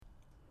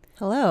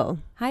Hello.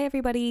 Hi,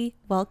 everybody.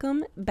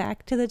 Welcome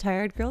back to the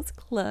Tired Girls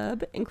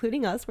Club,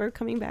 including us. We're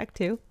coming back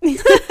too.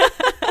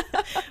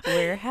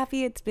 We're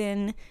happy it's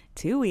been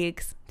 2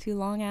 weeks, 2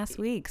 long-ass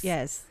weeks.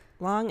 Yes.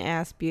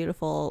 Long-ass,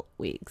 beautiful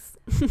weeks.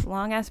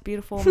 Long-ass,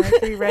 beautiful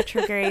Mercury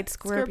retrograde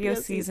Scorpio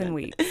season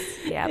weeks.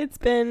 Yeah. It's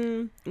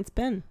been.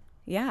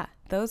 Yeah.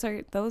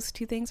 Those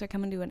 2 things are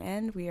coming to an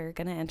end. We are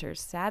going to enter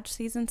Sag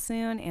season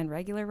soon and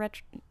regular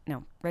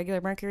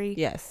Mercury.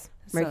 Yes.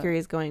 So, Mercury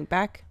is going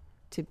back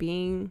to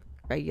being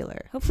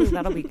regular. Hopefully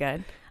that'll be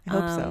good. I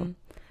hope so.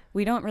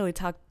 We don't really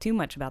talk too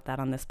much about that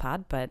on this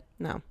pod, but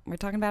no, we're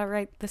talking about it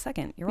right this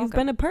second. You're welcome. We've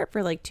been apart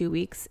for like 2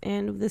 weeks,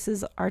 and this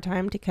is our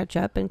time to catch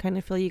up and kind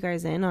of fill you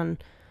guys in on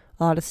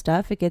a lot of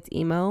stuff. It gets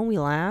emo. We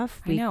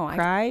laugh. We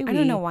cry. I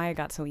don't know why I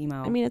got so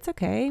emo. I mean, it's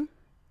okay.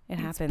 It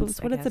happens.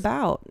 That's what it's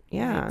about.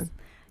 Yeah. Right.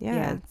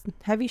 Yeah. It's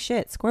heavy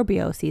shit.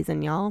 Scorpio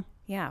season, y'all.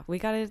 Yeah. We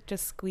got to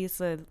just squeeze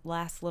the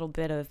last little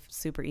bit of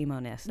super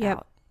emo-ness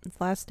out. It's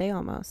last day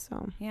almost.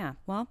 So yeah.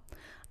 Well,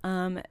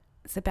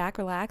 sit back,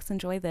 relax,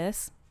 enjoy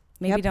this.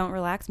 Maybe don't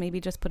relax. Maybe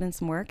just put in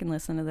some work and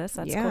listen to this.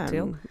 That's cool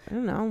too. I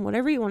don't know.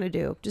 Whatever you want to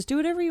do. Just do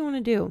whatever you want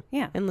to do.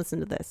 Yeah. And listen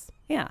to this.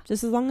 Yeah.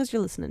 Just as long as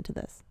you're listening to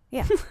this.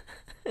 Yeah.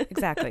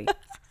 Exactly.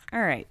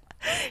 All right.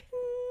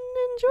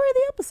 Enjoy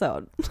the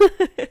episode.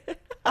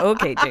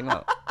 Okay,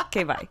 J-Mo.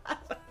 Okay, bye.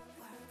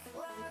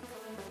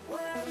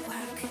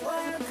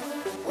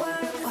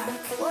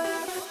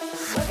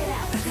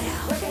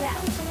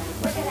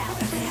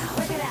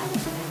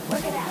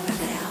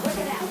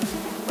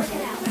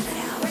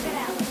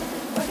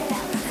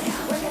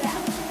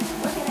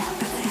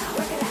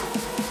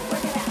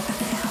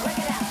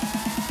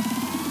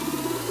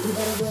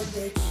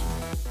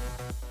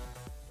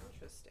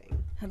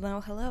 Interesting.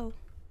 Hello.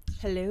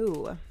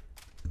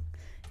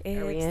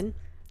 Are we in?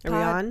 Are we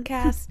on?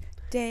 Podcast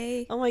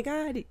day. Oh my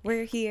God.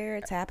 We're here.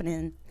 It's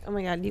happening. Oh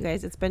my God, you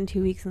guys. It's been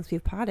 2 weeks since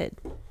we've potted.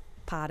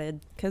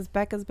 Because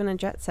Becca's been a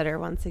jet setter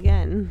once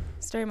again.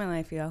 Story of my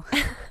life, yo.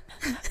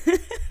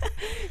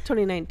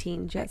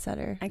 2019 jet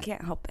setter. I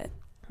can't help it.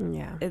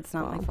 Yeah. It's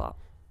not my fault.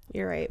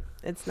 You're right.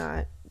 It's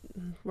not.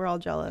 We're all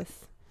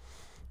jealous.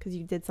 Because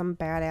you did some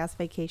badass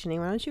vacationing.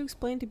 Why don't you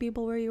explain to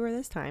people where you were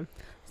this time?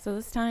 So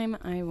this time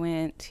I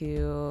went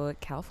to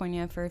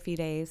California for a few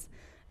days,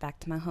 back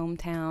to my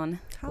hometown,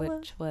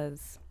 which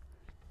was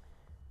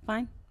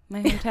fine.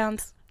 My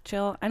hometown's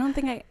chill. I don't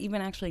think I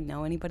even actually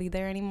know anybody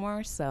there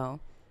anymore, so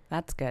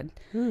that's good.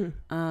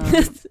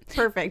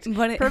 Perfect.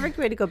 Perfect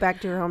way to go back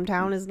to your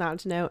hometown is not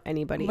to know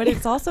anybody. But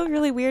it's also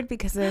really weird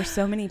because there's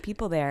so many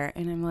people there,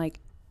 and I'm like,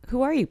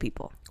 who are you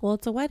people? Well,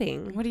 it's a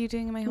wedding. What are you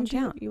doing in my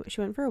hometown?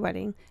 She went for a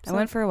wedding. I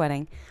went for a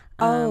wedding.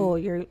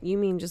 You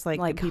mean just like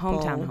the people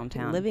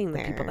hometown living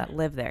there? People that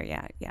live there.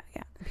 Yeah.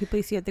 People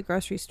you see at the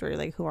grocery store.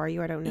 Like, who are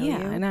you? I don't know you.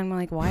 Yeah, and I'm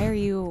like, why are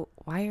you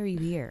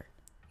here?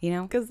 You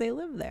know? Because they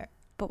live there.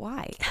 But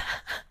why?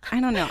 I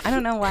don't know. I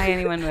don't know why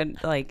anyone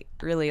would like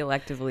really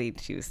electively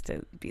choose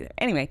to be there.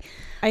 Anyway,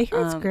 I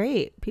hear it's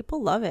great.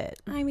 People love it.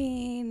 I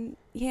mean,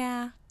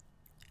 yeah.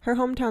 Her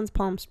hometown's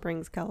Palm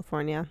Springs,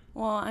 California.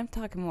 Well, I'm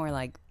talking more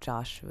like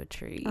Joshua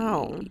Tree.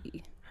 Oh,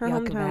 her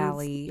Yucca hometown's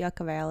Valley.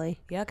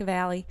 Yucca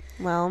Valley.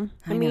 Well,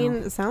 I mean,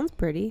 it sounds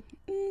pretty.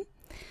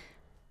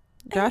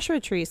 Joshua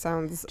Tree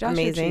sounds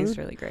amazing. Joshua Tree is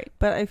really great.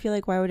 But I feel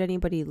like, why would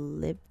anybody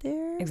live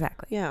there?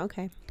 Exactly. Yeah.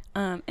 Okay.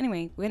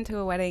 Anyway, went to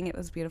a wedding. It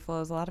was beautiful. It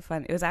was a lot of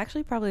fun. It was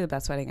actually probably the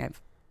best wedding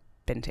I've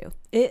been to.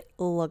 It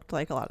looked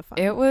like a lot of fun.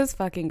 It was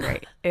fucking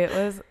great. It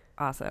was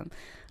awesome.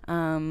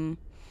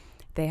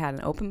 They had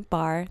an open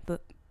bar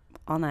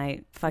all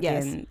night.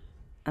 Fucking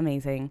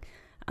amazing.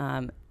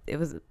 It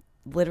was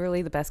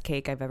literally the best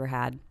cake I've ever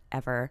had,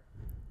 ever.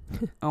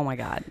 Oh my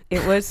God.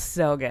 It was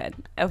so good.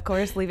 Of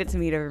course, leave it to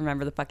me to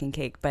remember the fucking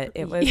cake, but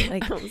it was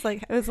it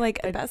was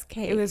like the best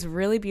cake. It was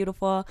really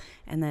beautiful.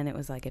 And then it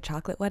was like a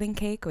chocolate wedding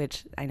cake,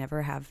 which they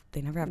never have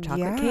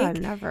chocolate cake. Yeah,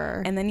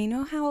 never. And then you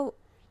know how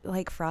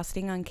like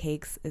frosting on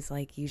cakes is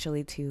like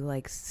usually too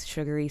like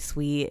sugary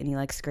sweet, and you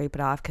like scrape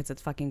it off because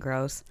it's fucking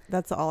gross.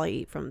 That's all I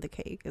eat from the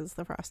cake is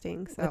the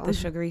frosting. So with the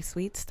sugary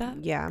sweet stuff.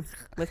 Yeah,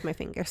 with my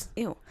fingers.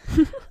 Ew.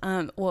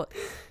 Well,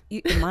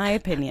 in my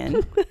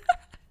opinion,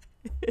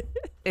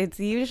 it's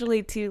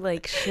usually too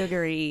like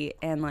sugary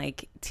and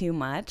like too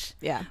much.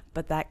 Yeah.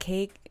 But that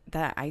cake,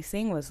 that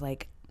icing was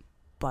like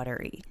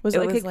buttery. Was it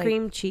like a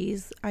cream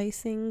cheese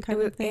icing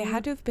kind of thing? It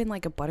had to have been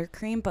like a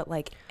buttercream, but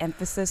like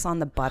emphasis on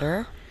the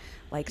butter.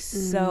 Like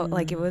so,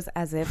 like it was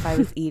as if I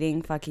was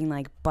eating fucking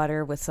like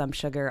butter with some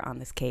sugar on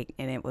this cake,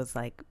 and it was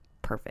like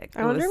perfect.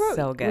 I wonder what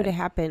so good. Would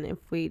happen if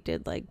we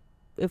did like,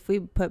 if we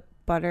put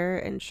butter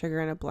and sugar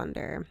in a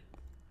blender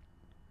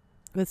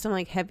with some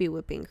like heavy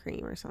whipping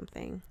cream or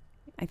something.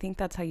 I think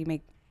that's how you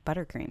make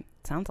buttercream.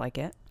 Sounds like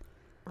it.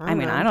 I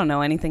mean, I don't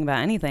know anything about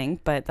anything,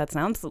 but that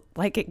sounds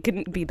like it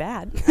couldn't be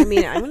bad. I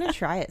mean, I'm going to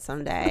try it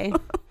someday.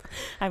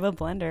 I have a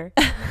blender.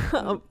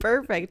 Oh,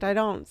 perfect. I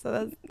don't.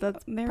 So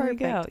that's there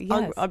perfect. We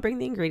go. Yes. I'll bring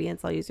the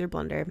ingredients. I'll use your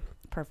blender.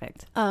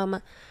 Perfect.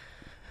 And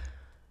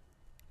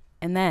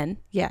then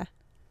yeah,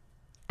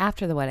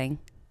 after the wedding,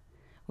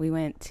 we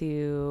went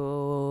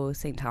to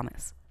St.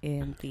 Thomas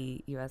in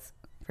the U.S.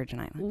 Virgin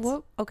Islands.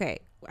 What? Okay,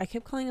 I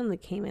kept calling them the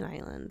Cayman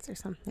Islands or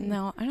something.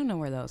 No, I don't know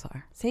where those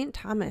are. St.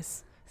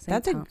 Thomas.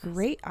 That's a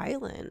great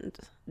island.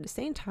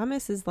 St.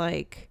 Thomas is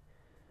like...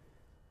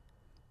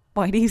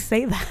 Why do you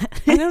say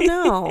that? I don't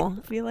know.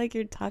 I feel like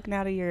you're talking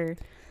out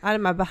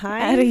of my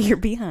behind? Out of your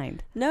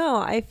behind. No,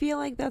 I feel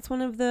like that's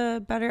one of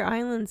the better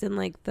islands in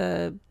like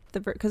the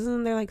because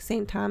isn't there like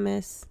St.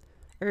 Thomas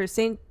or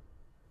St.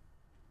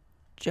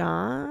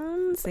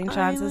 John's? St.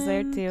 John's is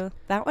there too.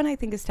 That one I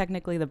think is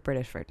technically the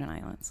British Virgin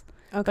Islands.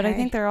 Okay. But I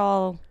think they're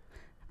all...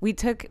 We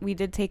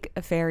did take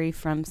a ferry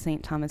from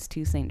St. Thomas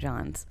to St.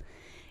 John's.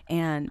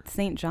 And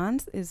St.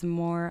 John's is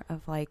more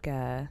of like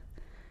a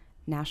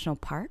national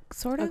park,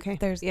 sort of. Okay.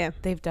 There's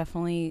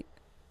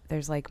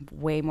like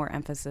way more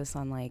emphasis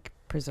on like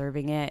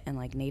preserving it and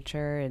like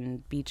nature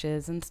and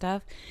beaches and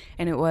stuff.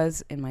 And it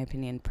was, in my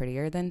opinion,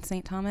 prettier than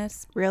St.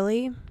 Thomas.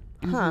 Really?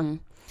 Huh. Mm-hmm.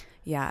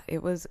 Yeah,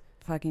 it was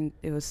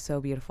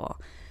so beautiful.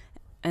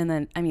 And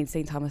then, I mean,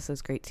 St. Thomas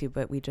was great too,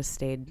 but we just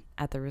stayed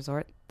at the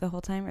resort the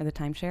whole time, or the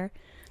timeshare.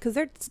 Because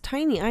they're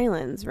tiny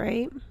islands,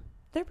 right?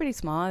 They're pretty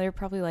small. They're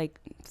probably like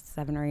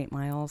 7 or 8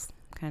 miles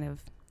kind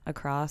of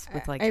across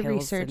with like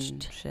hills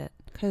and shit.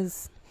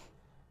 Because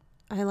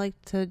I like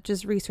to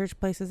just research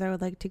places I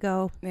would like to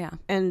go. Yeah.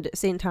 And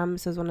St.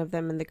 Thomas is one of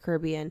them in the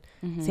Caribbean.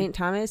 Mm-hmm. St.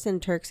 Thomas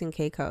and Turks and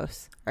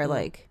Caicos are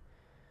like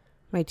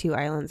my 2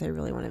 islands I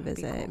really want to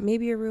visit. Cool.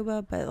 Maybe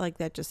Aruba, but like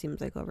that just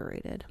seems like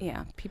overrated.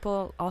 Yeah.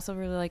 People also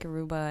really like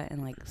Aruba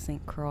and like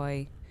St.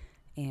 Croix.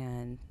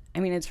 And I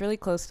mean, it's really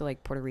close to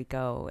like Puerto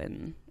Rico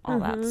and all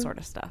that sort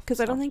of stuff. Because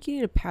I don't think you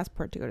need a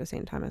passport to go to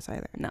St. Thomas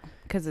either. No,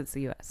 because it's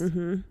the U.S.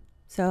 Mm-hmm.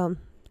 So...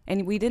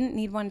 And we didn't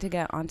need one to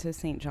get onto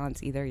St.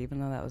 John's either, even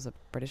though that was a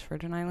British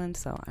Virgin Island.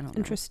 So I don't know.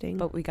 Interesting.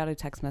 But we got a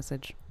text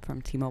message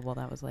from T-Mobile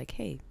that was like,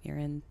 hey, you're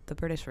in the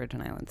British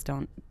Virgin Islands.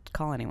 Don't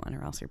call anyone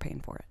or else you're paying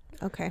for it.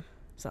 Okay.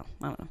 So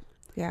I don't know.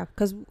 Yeah,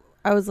 because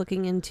I was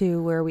looking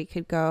into where we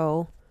could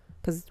go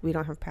because we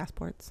don't have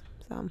passports.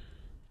 So.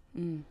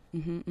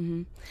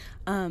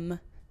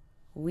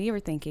 We were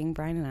thinking,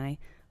 Brian and I,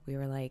 we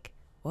were like,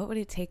 what would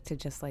it take to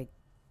just like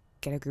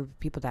get a group of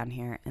people down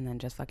here and then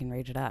just fucking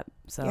rage it up?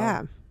 So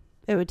yeah.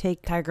 It would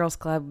take Thai Girls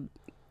Club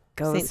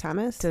goes St.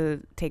 Thomas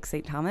to take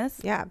St.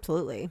 Thomas. Yeah,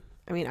 absolutely.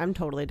 I mean, I'm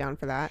totally down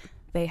for that.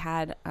 They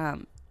had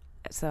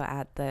so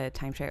at the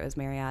timeshare it was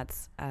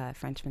Marriott's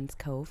Frenchman's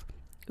Cove.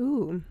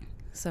 Ooh,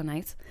 so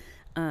nice.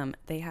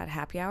 They had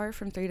happy hour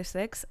from 3 to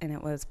 6, and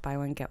it was buy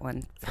one get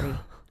one free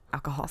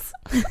alcohols.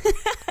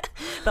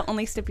 The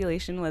only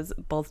stipulation was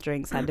both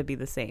drinks had to be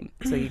the same.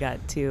 So you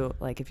got 2.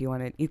 Like if you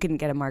wanted, you couldn't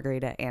get a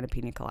margarita and a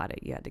pina colada.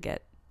 You had to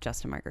get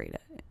just a margarita,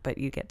 but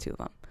you get 2 of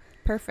them.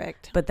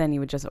 Perfect. But then you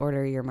would just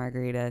order your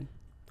margarita.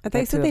 I thought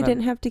you said they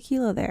didn't have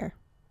tequila there.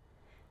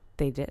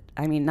 They did.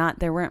 I mean,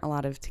 there weren't a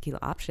lot of tequila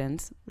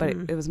options, but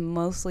it was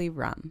mostly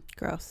rum.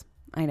 Gross.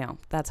 I know.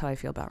 That's how I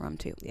feel about rum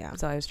too. Yeah.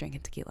 So I was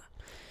drinking tequila.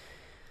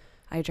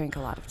 I drank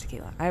a lot of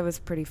tequila. I was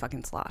pretty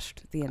fucking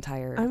sloshed the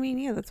entire... I mean,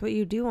 yeah, that's what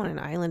you do on an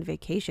island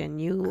vacation.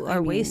 You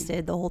are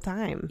wasted the whole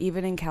time.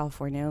 Even in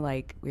California,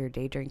 like we were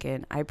day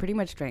drinking. I pretty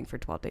much drank for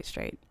 12 days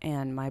straight,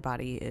 and my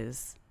body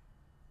is...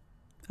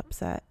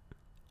 upset.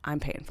 I'm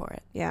paying for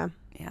it. Yeah.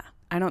 Yeah.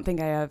 I don't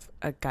think I have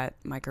a gut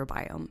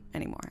microbiome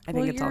anymore. I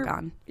think it's all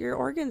gone. Your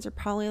organs are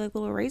probably like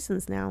little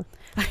raisins now.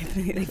 I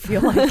think they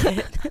feel like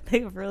it.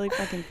 They really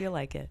fucking feel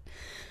like it.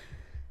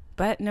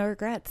 But no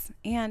regrets.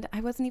 And I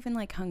wasn't even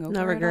like hungover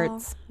no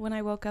regrets. At all when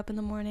I woke up in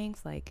the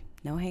mornings. Like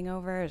no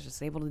hangover. I was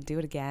just able to do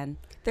it again.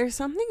 There's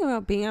something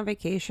about being on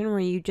vacation where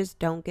you just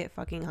don't get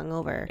fucking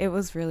hungover. It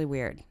was really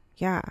weird.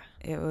 Yeah.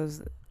 It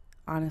was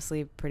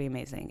honestly pretty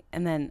amazing.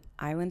 And then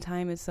island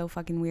time is so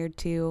fucking weird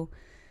too.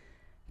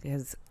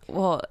 Because,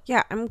 well...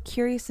 Yeah, I'm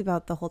curious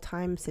about the whole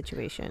time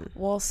situation.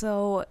 Well,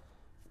 so, a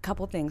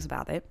couple things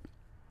about it.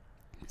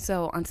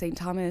 So, on St.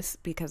 Thomas,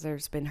 because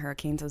there's been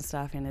hurricanes and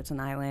stuff, and it's an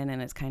island,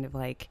 and it's kind of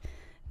like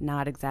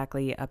not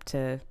exactly up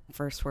to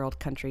first world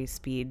country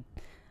speed,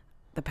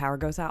 the power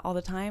goes out all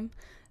the time.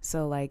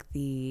 So, like,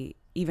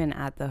 even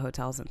at the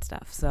hotels and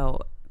stuff.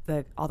 So...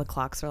 all the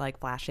clocks are like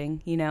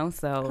flashing, you know,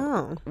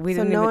 so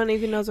no one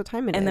even knows what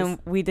time it is. And then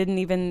we didn't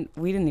even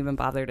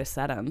bother to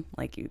set them.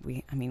 Like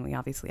we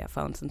obviously have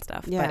phones and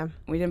stuff, but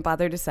we didn't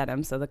bother to set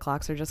them, so the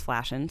clocks are just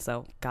flashing,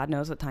 so God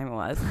knows what time it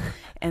was.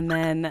 And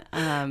then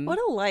what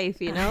a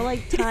life, you know,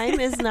 like time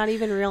is not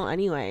even real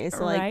anyway,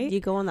 so like right? You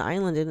go on the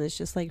island and it's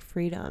just like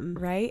freedom,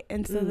 right?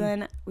 And so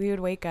then we would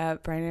wake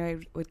up, Brian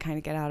and I would kind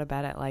of get out of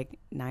bed at like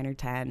 9 or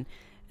 10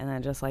 and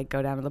then just like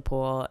go down to the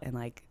pool and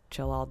like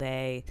chill all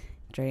day,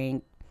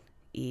 drink,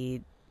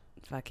 eat,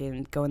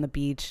 fucking go on the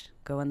beach,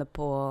 go in the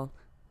pool,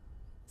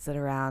 sit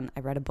around. I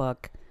read a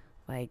book,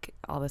 like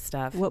all this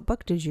stuff. What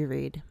book did you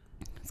read?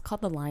 It's called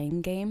The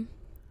Lying Game.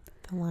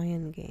 The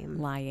Lion Game.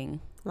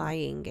 Lying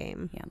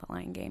Game. Yeah, The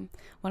Lying Game.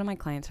 One of my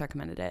clients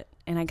recommended it,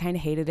 and I kind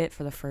of hated it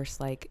for the first,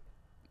 like,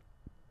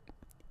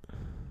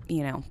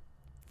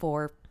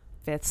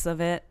 4/5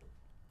 of it,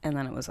 and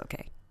then it was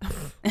okay.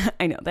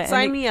 I know that.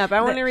 Sign me up. I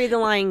want to read The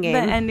Lion Game. The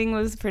ending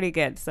was pretty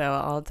good, so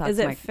I'll talk. Is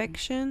to it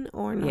fiction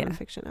or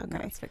non-fiction? No,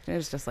 Okay, it's fiction.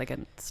 It's just like a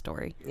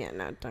story. yeah,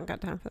 no, don't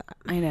got time for that.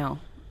 I know.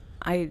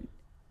 I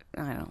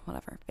don't know.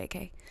 Whatever.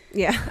 Vacay.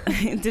 Yeah,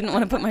 I didn't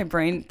want to put my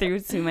brain through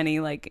too many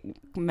like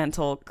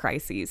mental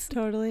crises.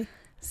 totally.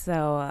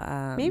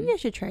 So maybe I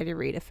should try to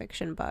read a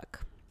fiction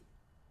book.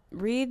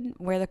 Read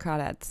Where the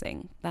Crawdads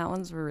Sing. That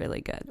one's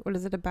really good. What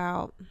is it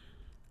about?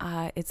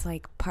 It's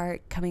like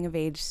part coming of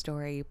age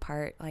story,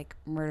 part like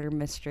murder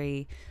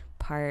mystery,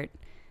 part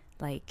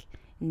like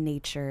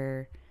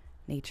naturey.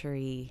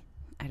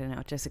 I don't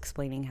know, just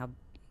explaining how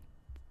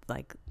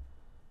like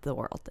the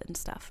world and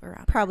stuff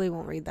around. Probably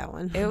won't read that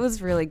one. It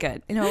was really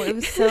good. It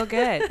was so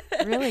good.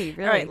 Really,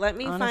 really. All right, let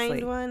me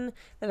honestly. find one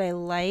that I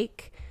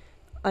like.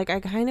 Like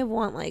I kind of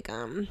want like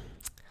I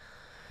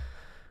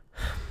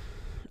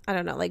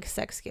don't know, like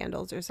sex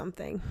scandals or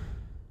something.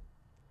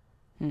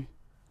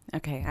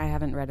 Okay, I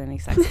haven't read any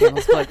sex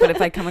scandals book, but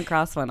if I come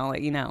across one, I'll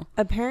let you know.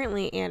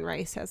 Apparently Anne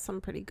Rice has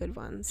some pretty good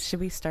ones. Should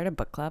we start a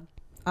book club?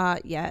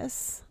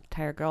 Yes.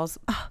 Tire Girls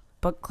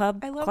Book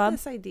Club? I love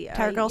this idea.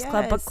 Tire Girls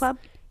Club Book Club?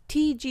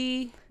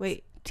 TG.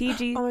 Wait.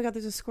 TG. Oh my God,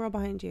 there's a squirrel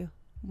behind you.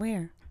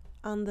 Where?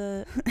 On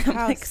the I'm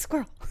house. like,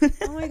 squirrel.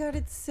 Oh my God,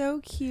 it's so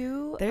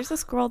cute. There's a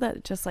squirrel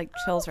that just like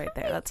chills right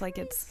there. That's like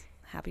its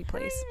happy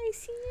place. I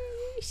see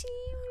you. I see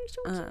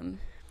you.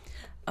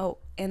 Oh,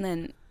 and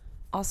then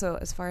also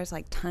as far as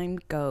like time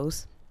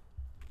goes,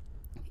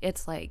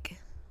 it's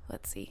like,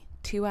 let's see,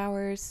 2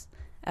 hours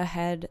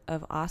ahead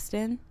of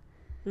Austin.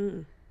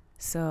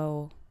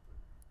 So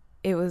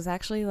it was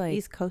actually like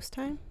East Coast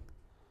time,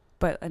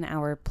 but an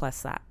hour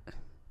plus that,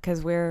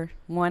 because we're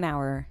 1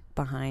 hour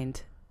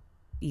behind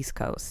East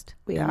Coast.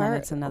 We're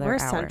hour.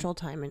 Central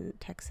time in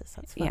Texas.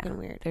 That's fucking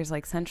weird. There's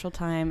like Central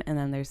time, and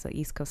then there's the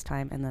East Coast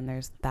time, and then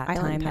there's that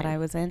Island time that I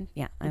was in.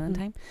 Yeah, Island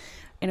time.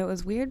 And it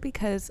was weird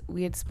because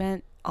we had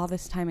spent all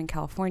this time in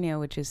California,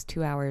 which is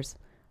 2 hours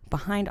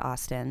behind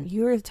Austin.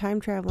 You were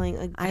time traveling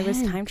again. I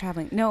was time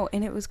traveling. No,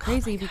 and it was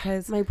crazy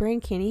because my brain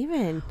can't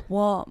even.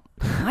 Well,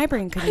 my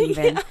brain couldn't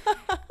even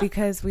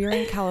because we were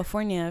in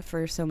California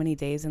for so many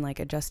days and like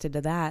adjusted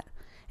to that,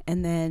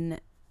 and then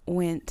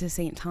went to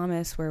St.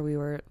 Thomas where we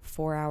were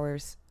 4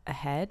 hours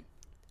ahead.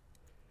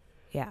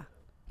 Yeah,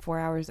 4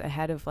 hours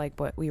ahead of like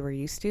what we were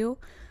used to,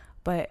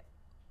 but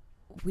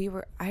we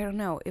were, I don't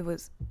know,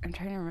 I'm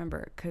trying to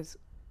remember, because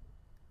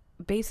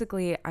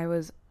basically I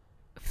was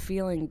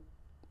feeling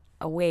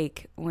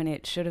awake when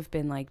it should have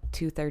been like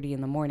 2:30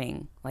 in the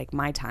morning, like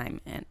my time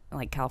and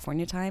like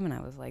California time, and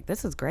I was like,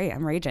 this is great,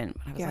 I'm raging.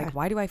 But I was like,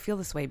 why do I feel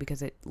this way?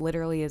 Because it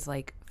literally is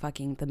like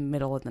fucking the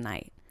middle of the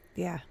night.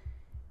 Yeah,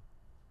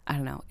 I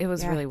don't know, it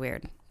was really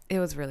weird.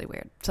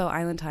 So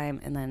island time,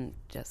 and then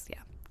just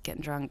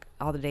getting drunk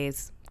all the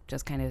days,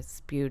 just kind of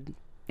spewed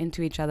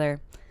into each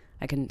other.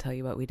 I couldn't tell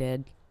you what we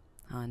did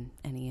on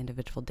any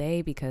individual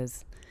day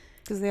because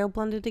they all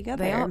blended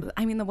together.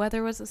 The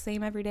weather was the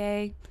same every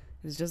day.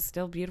 It was just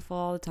still beautiful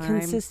all the time.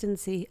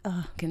 Consistency.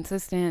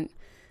 Consistent.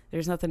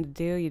 There's nothing to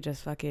do. You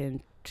just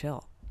fucking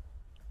chill.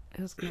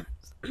 It was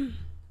nuts.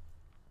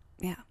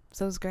 Yeah.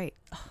 So it was great.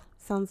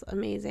 Sounds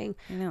amazing.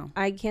 I know.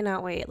 I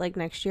cannot wait. Like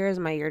next year is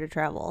my year to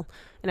travel.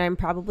 And I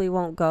probably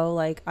won't go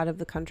like out of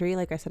the country.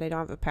 Like I said, I don't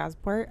have a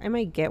passport. I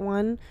might get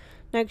one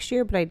next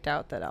year, but I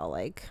doubt that I'll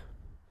like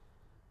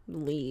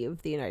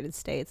leave the United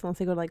States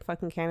unless I go to like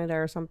fucking Canada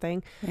or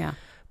something. Yeah.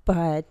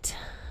 But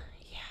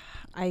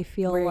I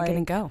feel Where like... Where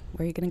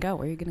are you going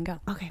to go?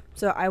 Okay.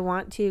 So I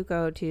want to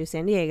go to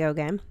San Diego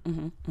again.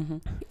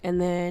 And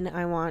then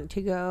I want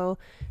to go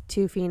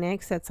to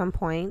Phoenix at some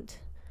point.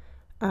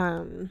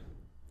 I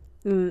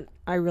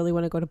really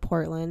want to go to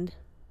Portland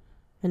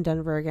and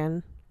Denver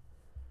again.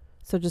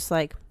 So just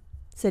like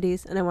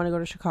cities. And I want to go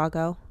to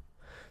Chicago.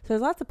 So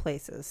there's lots of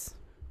places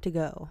to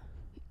go.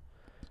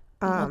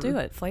 We'll do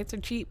it. Flights are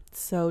cheap.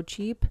 So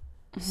cheap.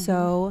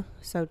 So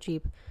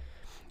cheap.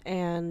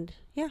 And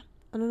yeah,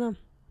 I don't know.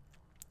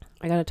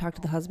 I got to talk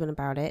to the husband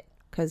about it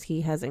because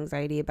he has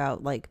anxiety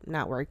about like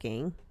not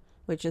working,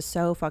 which is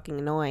so fucking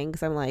annoying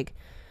because I'm like,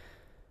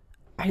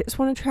 I just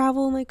want to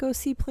travel and like go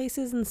see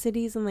places and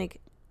cities and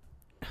like.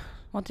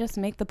 Well, just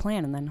make the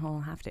plan and then he'll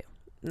have to.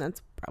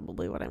 That's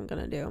probably what I'm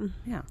going to do.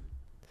 Yeah.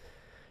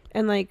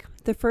 And like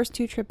the first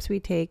 2 trips we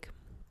take,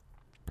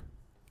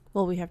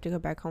 well, we have to go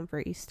back home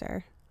for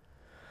Easter.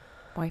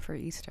 Why for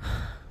Easter?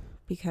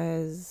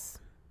 Because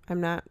I'm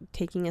not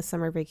taking a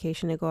summer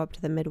vacation to go up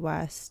to the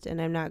Midwest,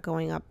 and I'm not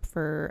going up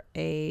for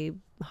a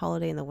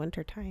holiday in the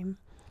winter time.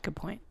 Good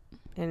point.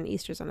 And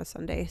Easter's on a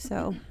Sunday,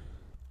 so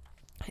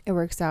it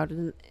works out.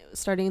 And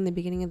starting in the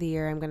beginning of the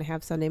year, I'm going to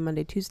have Sunday,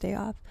 Monday, Tuesday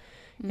off,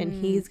 and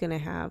he's going to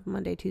have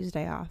Monday,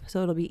 Tuesday off.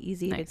 So it'll be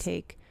easy to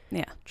take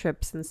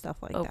trips and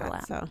stuff like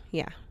that. So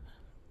yeah,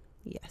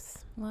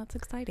 yes. Well, that's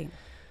exciting.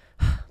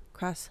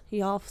 Cross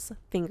y'all's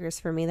fingers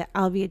for me that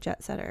I'll be a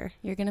jet setter.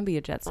 You're going to be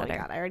a jet setter. Oh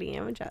my God, I already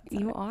am a jet setter.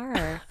 You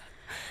are.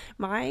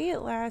 My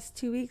last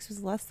 2 weeks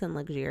was less than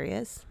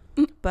luxurious,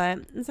 but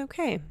it's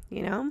okay.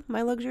 You know,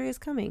 my luxury is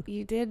coming.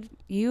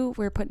 You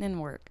were putting in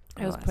work.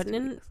 I was putting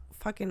in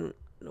fucking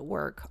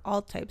work,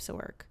 all types of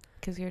work.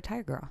 because you're a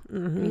tired girl.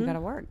 Mm-hmm. You gotta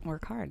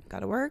work hard.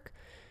 Gotta work.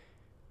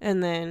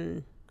 And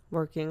then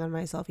working on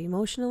myself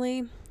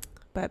emotionally.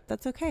 But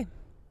that's okay.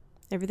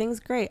 Everything's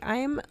great. I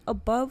am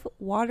above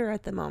water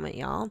at the moment,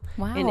 y'all.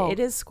 Wow. And it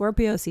is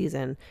Scorpio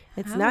season.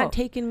 It's not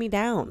taking me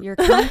down. You're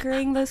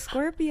conquering the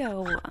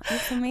Scorpio.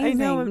 It's amazing. I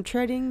know. I'm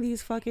treading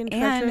these fucking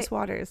treacherous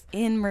waters.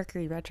 In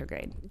Mercury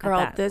retrograde.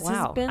 Girl, this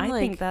has been I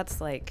think that's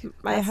like,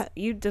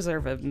 you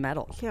deserve a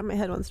medal. Yeah, my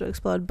head wants to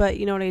explode. But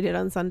you know what I did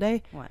on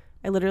Sunday? What?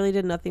 I literally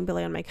did nothing but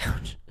lay on my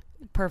couch.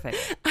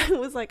 Perfect.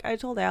 I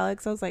told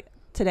Alex, I was like,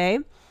 today,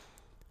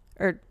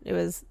 or it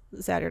was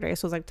Saturday.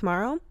 So I was like,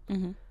 tomorrow,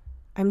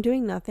 I'm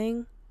doing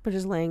nothing but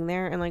just laying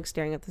there and like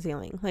staring at the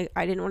ceiling. Like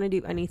I didn't want to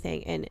do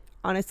anything. And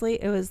honestly,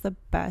 it was the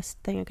best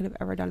thing I could have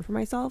ever done for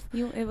myself.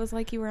 It was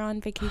like you were on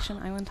vacation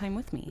island time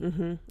with me.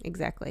 Mm-hmm,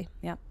 exactly.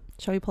 Yep.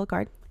 Shall we pull a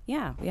card?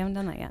 Yeah, we haven't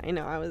done that yet. I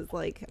know. I was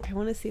like, I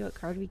want to see what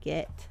card we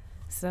get.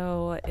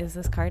 So is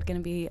this card going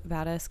to be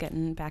about us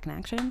getting back in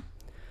action?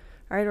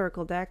 All right,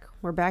 Oracle deck.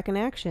 We're back in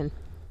action.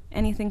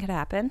 Anything could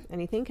happen.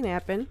 Anything can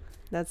happen.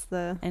 That's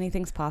the...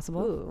 Anything's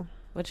possible. Ooh.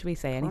 What should we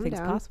say?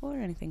 Anything's possible or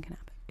anything can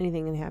happen?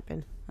 Anything can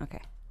happen. Okay.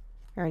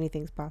 Or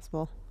anything's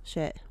possible.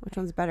 Shit. Which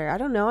one's better? I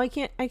don't know. I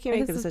can't make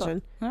a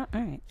decision. All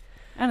right.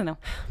 I don't know.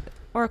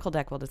 Oracle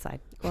deck will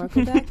decide.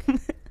 Oracle deck?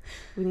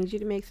 We need you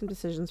to make some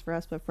decisions for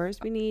us, but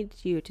first we need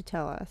you to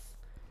tell us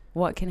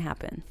what can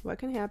happen. What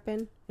can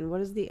happen and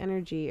what is the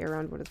energy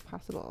around what is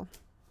possible.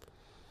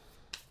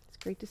 It's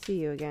great to see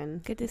you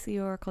again. Good to see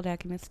you, Oracle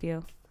deck. I missed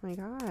you. Oh my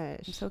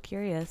gosh. I'm so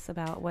curious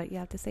about what you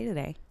have to say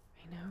today.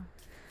 I know.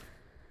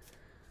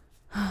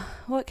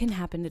 What can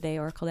happen today,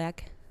 Oracle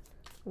deck?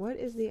 What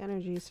is the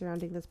energy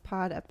surrounding this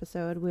pod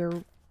episode where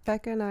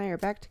Becca and I are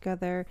back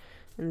together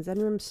in Zen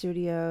Room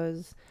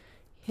Studios,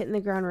 hitting the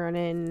ground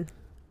running,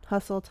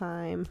 hustle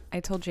time. I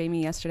told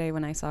Jamie yesterday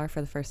when I saw her for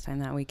the first time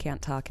that we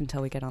can't talk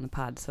until we get on the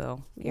pod,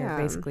 so you're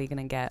basically going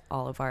to get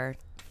all of our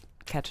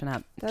catching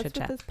up That's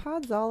chit-chat. what this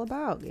pod's all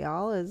about,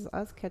 y'all, is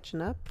us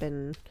catching up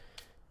and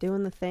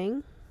doing the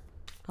thing.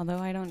 Although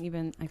I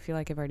feel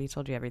like I've already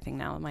told you everything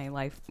now. My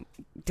life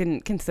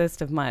didn't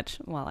consist of much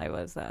while I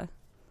was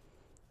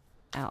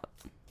out.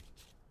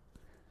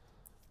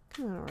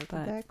 Come on,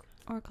 Oracle deck.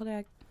 Oracle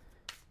deck.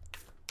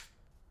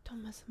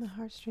 Don't mess with my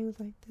heartstrings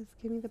like this.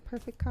 Give me the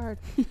perfect card.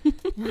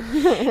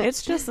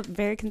 It's just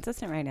very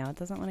consistent right now. It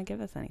doesn't want to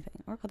give us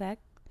anything. Oracle deck.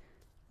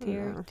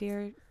 Dear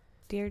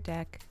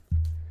deck.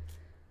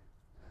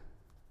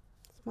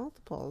 It's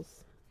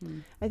multiples.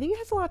 I think it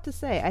has a lot to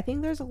say. I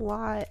think there's a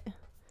lot.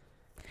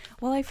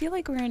 Well, I feel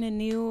like we're in a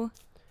new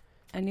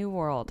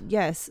world.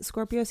 Yes,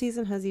 Scorpio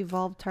season has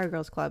evolved Tired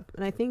Girls Club,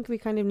 and I think we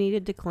kind of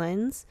needed to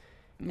cleanse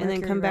and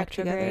then come back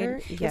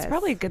together. Yes. It's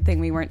probably a good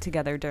thing we weren't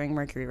together during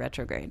Mercury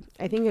retrograde.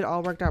 I think it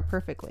all worked out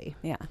perfectly.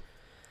 Yeah. All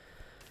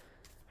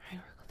right,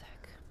 Oracle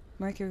deck.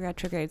 Mercury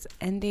retrograde's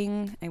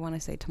ending, I want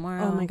to say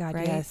tomorrow. Oh my God,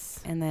 right?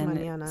 yes. And then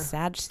Mañana.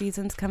 Sag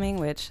season's coming,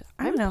 which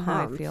I don't know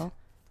how I feel.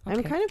 Okay.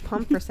 I'm kind of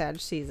pumped for Sag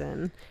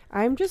season.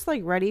 I'm just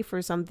like ready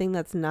for something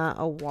that's not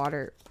a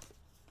water.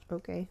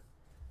 Okay.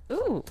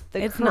 Ooh,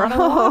 it's crow. not a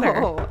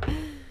water.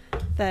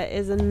 That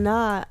is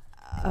not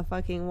a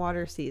fucking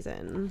water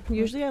season.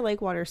 Usually I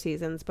like water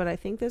seasons, but I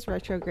think this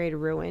retrograde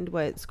ruined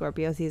what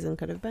Scorpio season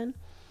could have been.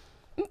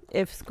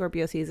 If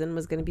Scorpio season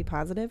was going to be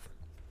positive.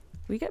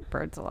 We get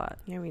birds a lot.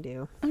 Yeah, we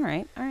do. All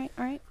right.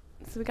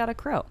 So we got a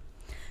crow.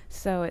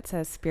 So it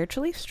says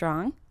spiritually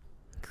strong,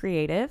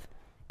 creative,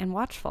 and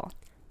watchful.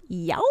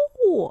 Yow!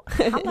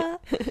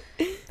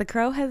 The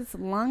crow has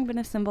long been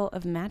a symbol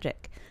of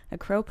magic. A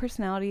crow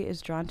personality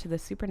is drawn to the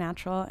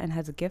supernatural and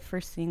has a gift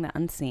for seeing the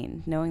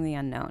unseen, knowing the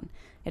unknown.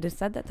 It is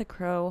said that the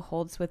crow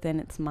holds within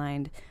its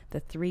mind the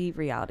three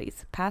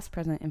realities, past,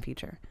 present, and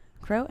future.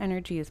 Crow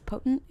energy is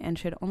potent and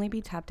should only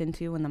be tapped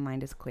into when the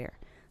mind is clear.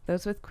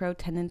 Those with crow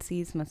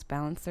tendencies must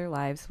balance their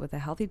lives with a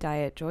healthy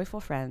diet, joyful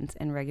friends,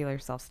 and regular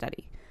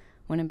self-study.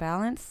 When in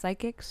balance,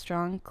 psychic,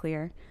 strong,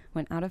 clear.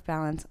 When out of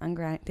balance,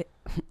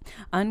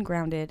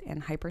 ungrounded,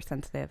 and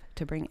hypersensitive,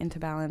 to bring into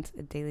balance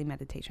a daily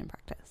meditation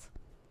practice.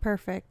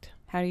 Perfect.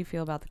 How do you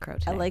feel about the crow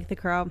today? I like the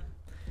crow.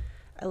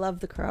 I love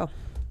the crow.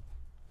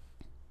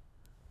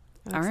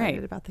 I'm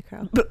excited about the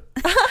crow.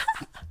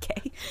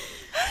 Okay.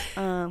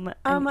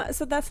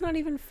 So that's not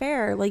even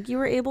fair. Like, you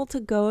were able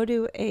to go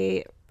to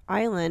a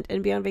island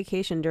and be on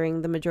vacation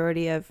during the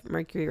majority of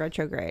Mercury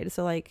retrograde.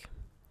 So like,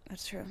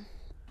 that's true.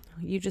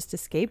 You just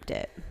escaped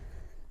it.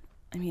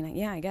 I mean,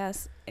 yeah, I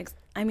guess.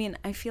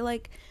 I feel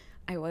like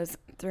I was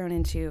thrown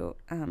into,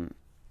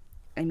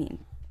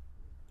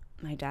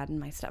 my dad and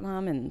my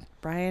stepmom and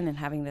Brian and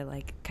having to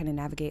like kind of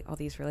navigate all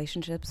these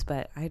relationships,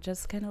 but I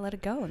just kind of let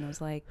it go and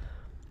was like,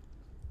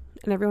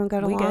 and everyone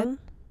got along. Good?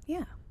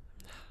 Yeah,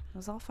 it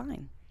was all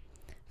fine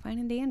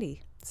and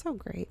dandy. So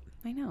great.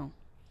 I know.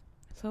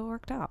 So it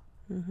worked out.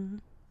 Mm-hmm.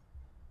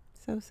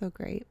 So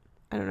great.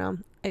 I don't know.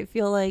 I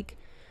feel like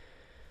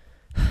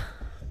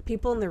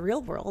people in the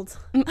real world.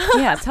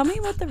 Yeah, tell me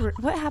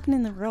what happened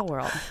in the real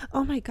world.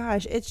 Oh my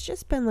gosh, it's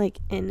just been like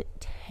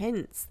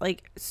intense,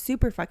 like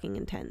super fucking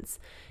intense.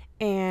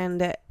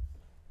 And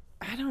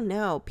I don't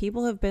know.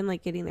 People have been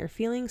like getting their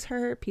feelings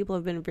hurt. People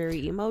have been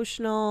very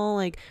emotional,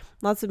 like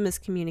lots of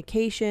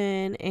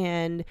miscommunication.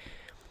 And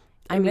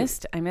I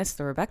missed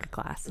the Rebecca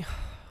class.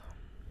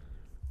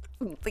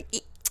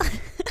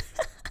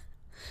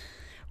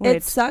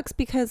 It sucks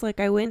because like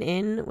I went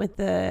in with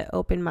the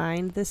open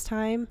mind this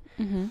time,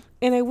 and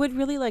I would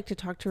really like to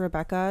talk to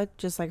Rebecca,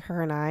 just like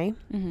her and I.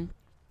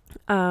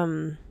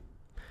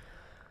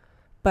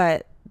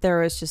 But there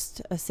was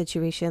just a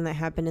situation that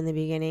happened in the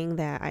beginning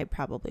that I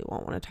probably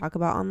won't want to talk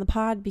about on the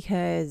pod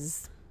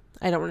because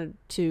I don't want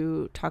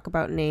to talk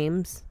about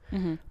names.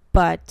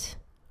 But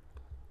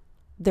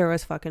there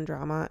was fucking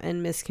drama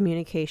and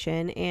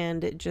miscommunication,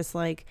 and just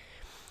like,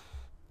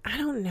 I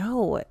don't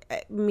know,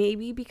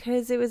 maybe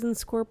because it was in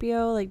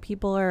Scorpio, like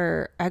people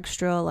are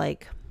extra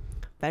like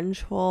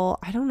vengeful.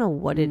 I don't know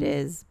what it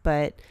is,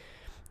 but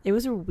it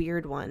was a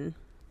weird one,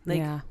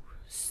 like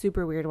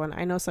super weird one.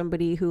 I know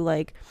somebody who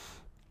like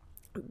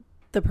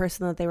the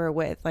person that they were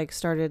with like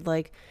started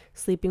like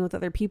sleeping with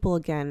other people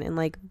again, and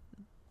like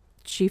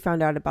she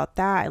found out about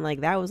that, and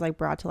like that was like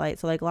brought to light.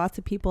 So like lots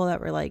of people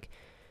that were like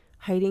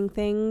hiding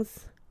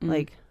things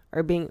like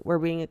were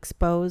being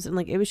exposed, and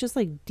like it was just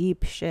like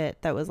deep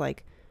shit that was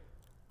like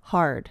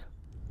hard.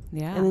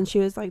 And then she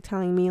was like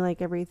telling me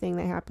like everything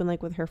that happened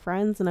like with her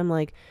friends, and I'm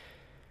like,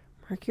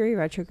 Mercury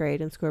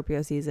retrograde and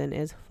Scorpio season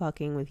is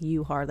fucking with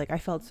you hard. Like I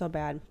felt so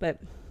bad, but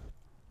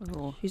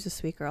she's a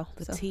sweet girl.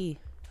 The tea.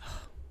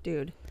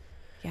 Dude.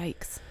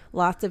 Yikes.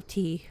 Lots of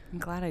tea. I'm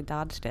glad I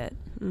dodged it.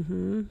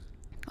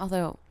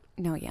 Although,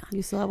 no,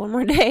 you still have one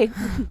more day.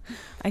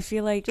 I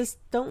feel like just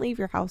don't leave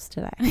your house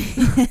today.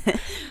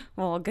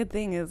 Well, good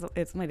thing is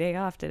it's my day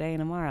off today and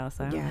tomorrow,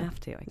 so I don't have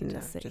to. I can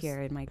just sit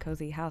here in my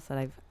cozy house that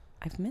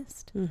I've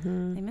missed. I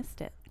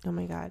missed it. Oh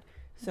my god,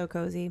 so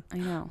cozy. I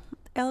know.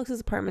 Alex's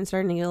apartment's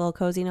starting to get a little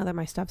cozy now that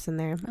my stuff's in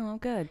there. Oh,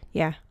 good.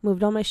 Yeah,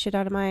 moved all my shit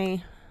out of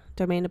my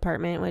domain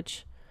apartment,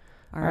 which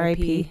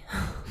R.I.P.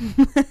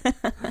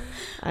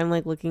 I'm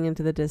like looking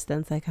into the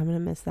distance, like I'm gonna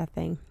miss that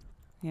thing.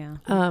 Yeah.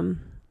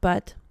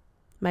 But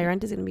my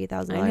rent is gonna be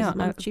 $1,000 a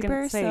month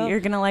cheaper. So you're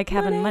gonna like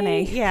having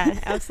money. Yeah,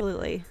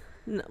 absolutely.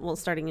 Well,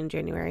 starting in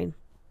January.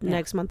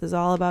 Next month is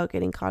all about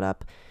getting caught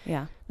up.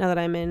 Yeah. Now that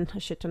I'm in a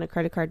shit ton of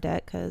credit card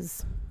debt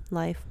because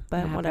life,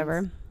 but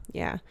whatever.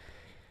 Yeah.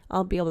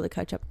 I'll be able to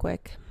catch up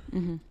quick.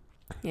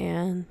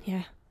 And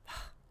yeah,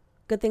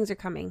 good things are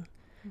coming.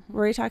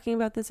 Were we talking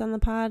about this on the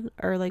pod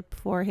or like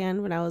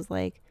beforehand when I was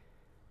like,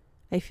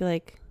 I feel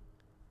like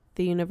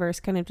the universe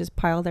kind of just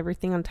piled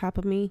everything on top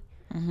of me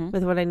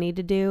with what I need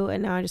to do,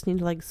 and now I just need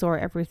to like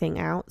sort everything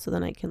out so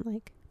then I can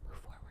like move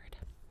forward.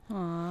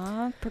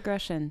 Aw,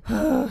 progression.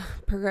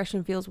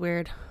 Progression feels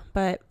weird,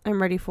 but I'm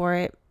ready for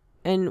it.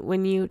 And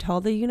when you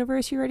tell the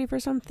universe you're ready for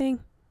something,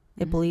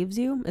 it believes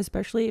you,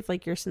 especially if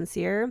like you're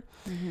sincere.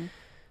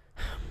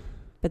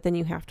 But then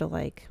you have to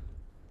like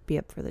be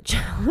up for the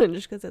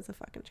challenge because it's a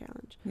fucking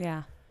challenge.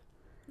 Yeah.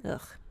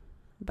 Ugh.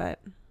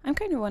 But I'm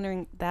kind of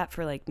wondering that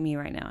for like me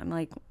right now. I'm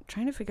like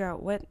trying to figure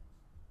out what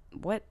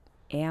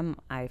am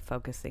I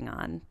focusing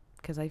on,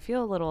 because I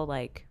feel a little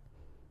like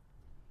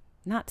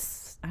I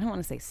don't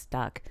want to say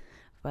stuck,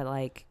 but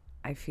like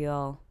I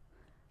feel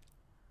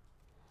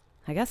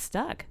I guess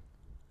stuck.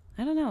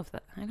 I don't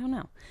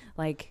know.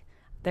 Like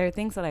there are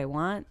things that I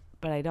want,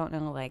 but I don't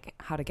know like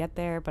how to get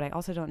there, but I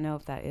also don't know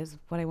if that is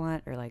what I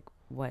want or like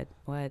what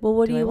well,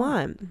 what do you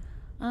want?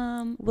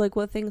 Like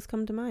what things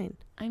come to mind?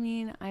 I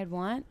mean, I'd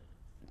want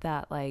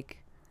that like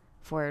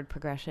forward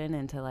progression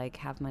and to like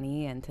have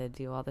money and to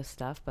do all this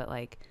stuff, but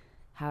like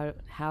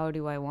how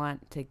do I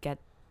want to get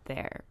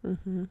there?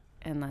 And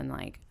then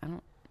like I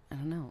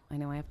don't know. I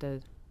know I have to.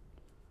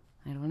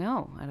 I don't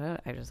know. I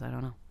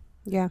don't know.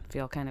 Yeah.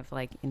 Feel kind of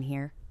like in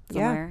here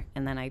somewhere,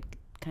 and then I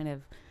kind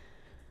of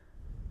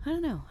I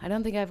don't know. I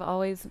don't think I've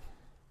always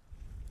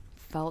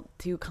felt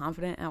too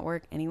confident at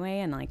work anyway,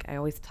 and like I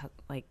always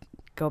like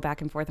go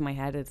back and forth in my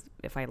head as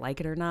if I like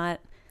it or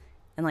not.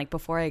 And like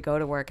before I go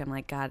to work, I'm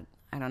like, God,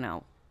 I don't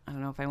know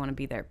if I want to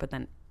be there. But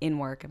then in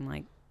work, I'm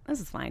like,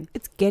 this is fine.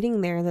 It's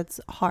getting there that's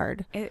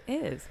hard. It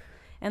is.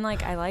 And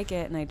like I like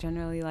it, and I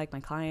generally like my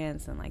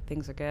clients, and like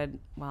things are good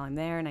while I'm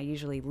there, and I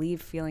usually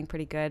leave feeling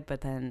pretty good.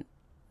 But then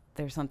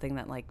there's something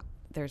that like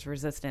there's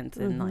resistance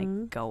in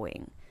like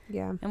going.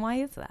 Yeah. And why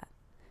is that?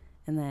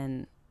 And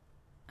then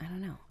I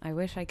don't know. I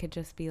wish I could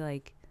just be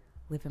like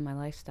living my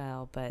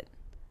lifestyle, but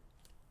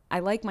I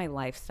like my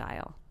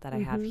lifestyle that I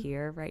have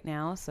here right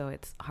now, so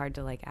it's hard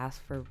to like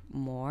ask for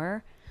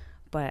more.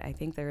 But I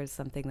think there is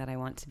something that I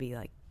want to be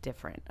like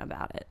different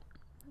about it.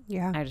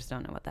 Yeah. I just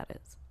don't know what that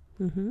is.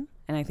 And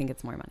I think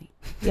it's more money.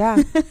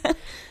 Yeah.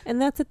 And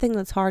that's the thing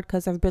that's hard,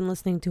 because I've been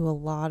listening to a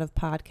lot of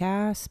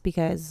podcasts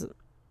because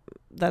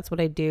that's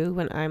what I do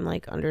when I'm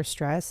like under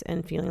stress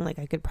and feeling like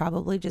I could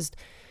probably just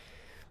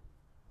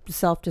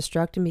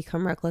self-destruct and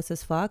become reckless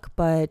as fuck.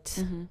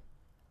 But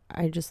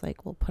I just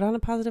like will put on a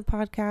positive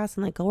podcast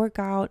and like go work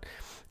out.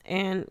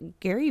 And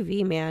Gary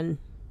V, man,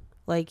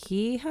 like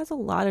he has a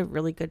lot of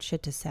really good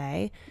shit to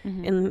say.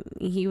 And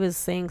he was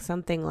saying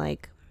something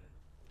like,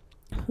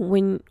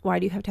 why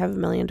do you have to have $1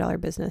 million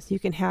business? You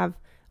can have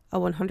a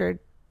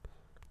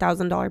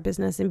 $100,000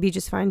 business and be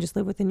just fine, just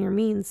live within your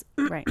means.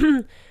 Right.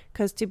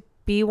 Because to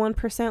be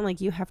 1%,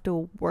 like you have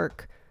to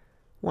work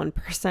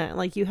 1%,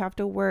 like you have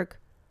to work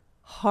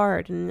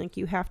hard, and like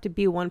you have to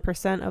be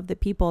 1% of the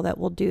people that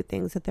will do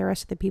things that the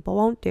rest of the people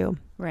won't do.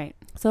 Right.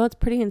 So it's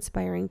pretty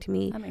inspiring to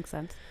me. That makes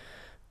sense.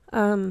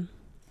 And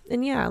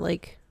yeah,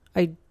 like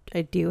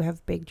I do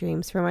have big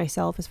dreams for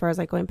myself as far as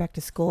like going back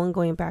to school and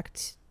going back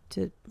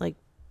to like,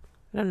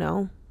 I don't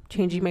know,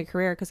 changing my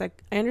career. Cause I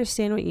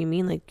understand what you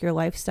mean. Like your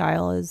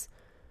lifestyle is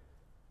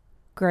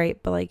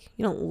great, but like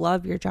you don't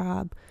love your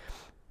job.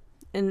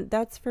 And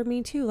that's for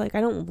me too. Like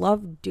I don't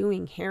love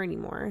doing hair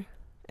anymore.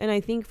 And I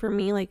think for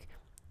me, like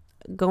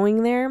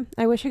going there,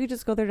 I wish I could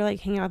just go there to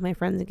like hang out with my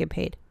friends and get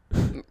paid.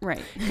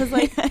 Right. Cause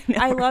like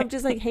I love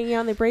just like hanging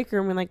out in the break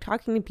room and like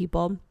talking to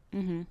people.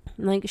 And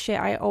like shit,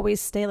 I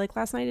always stay, like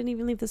last night I didn't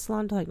even leave the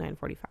salon till like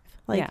 9:45.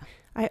 Like yeah.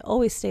 I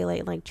always stay late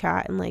and like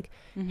chat and like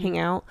hang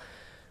out.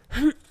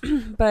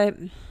 But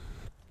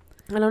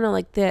I don't know,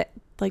 like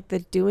the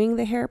doing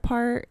the hair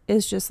part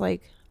is just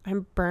like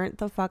I'm burnt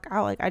the fuck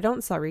out. Like I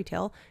don't sell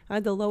retail. I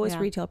had the lowest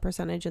retail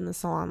percentage in the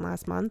salon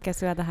last month.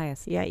 Guess who had the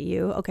highest? Yeah,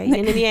 you. Okay,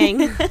 yin and yang.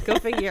 Go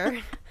figure.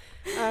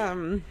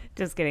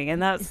 Just kidding.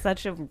 And that's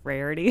such a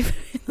rarity.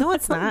 No,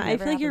 it's not. I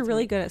feel like you're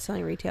really good at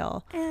selling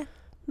retail.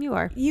 You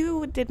are.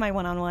 You did my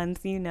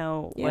one-on-ones. You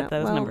know what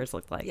those numbers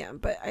look like. Yeah,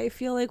 but I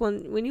feel like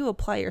when you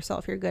apply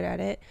yourself, you're good at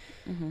it.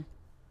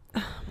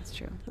 That's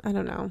true. I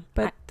don't know.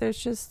 But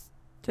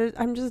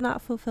I'm just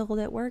not fulfilled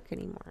at work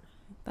anymore.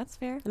 That's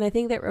fair. And I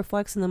think that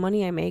reflects in the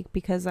money I make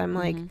because I'm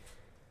like,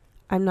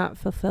 I'm not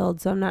fulfilled.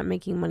 So I'm not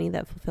making money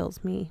that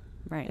fulfills me.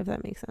 Right. If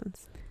that makes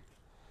sense.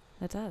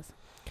 That does.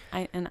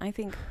 I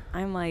think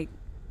I'm like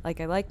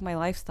I like my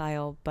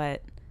lifestyle,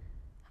 but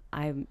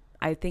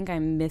I think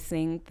I'm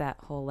missing that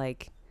whole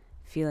like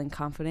feeling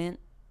confident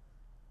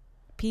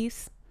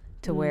piece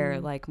to where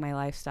like my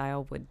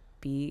lifestyle would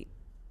be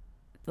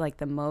like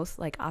the most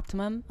like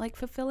optimum like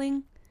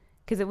fulfilling,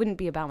 because it wouldn't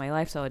be about my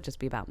lifestyle, it'd just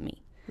be about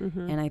me.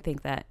 And I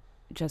think that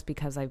just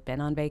because I've been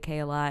on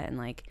vacay a lot and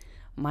like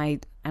I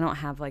don't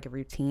have like a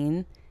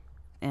routine,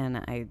 and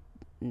I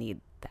need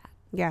that.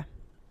 Yeah.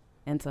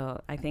 And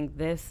so I think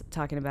this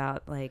talking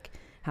about like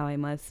how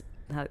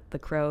the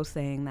crow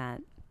saying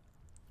that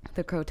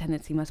the crow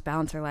tendency must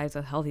balance our lives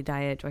with healthy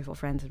diet, joyful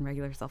friends, and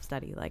regular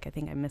self-study. Like, I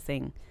think I'm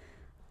missing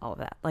all of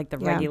that. Like the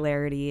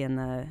regularity and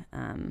the,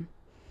 I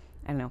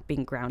don't know,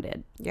 being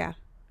grounded. Yeah.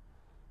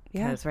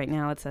 Because right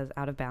now it says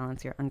out of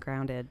balance, you're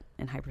ungrounded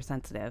and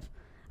hypersensitive.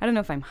 I don't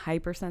know if I'm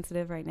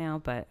hypersensitive right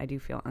now, but I do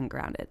feel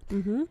ungrounded.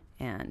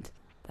 And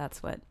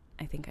that's what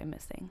I think I'm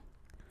missing.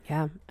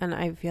 Yeah. And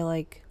I feel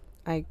like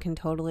I can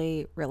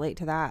totally relate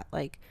to that.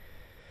 Like,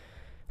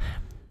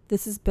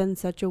 this has been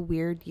such a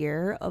weird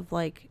year of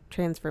like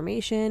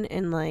transformation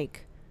and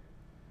like,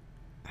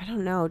 I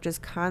don't know,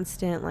 just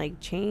constant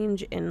like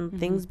change and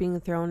things being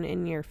thrown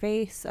in your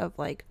face of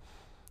like,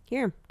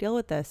 here, deal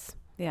with this.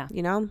 Yeah.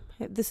 You know,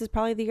 this is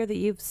probably the year that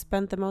you've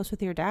spent the most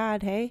with your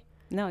dad. Hey.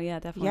 No, yeah,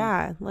 definitely.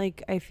 Yeah.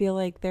 Like, I feel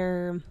like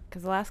because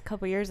the last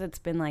couple of years, it's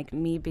been like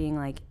me being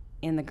like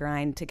in the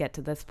grind to get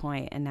to this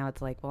point. And now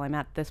it's like, well, I'm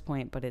at this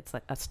point, but it's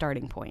like a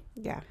starting point.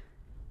 Yeah.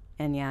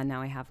 And yeah,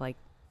 now I have like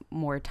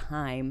more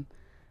time,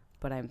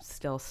 but I'm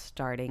still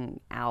starting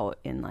out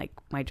in like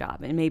my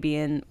job. And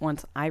maybe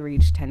once I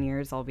reach 10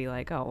 years, I'll be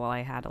like, oh, well,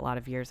 I had a lot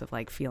of years of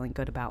like feeling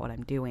good about what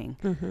I'm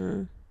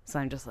doing. So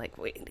I'm just like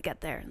waiting to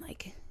get there. And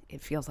like,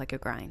 it feels like a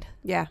grind.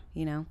 Yeah.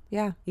 You know?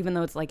 Yeah. Even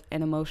though it's like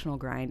an emotional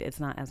grind, it's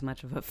not as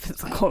much of a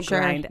physical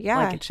grind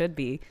like it should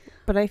be.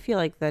 But I feel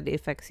like that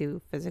affects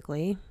you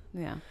physically.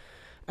 Yeah.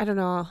 I don't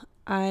know.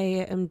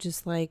 I am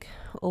just like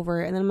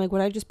over it. And then I'm like,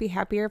 would I just be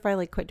happier if I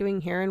like quit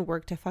doing hair and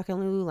worked at fucking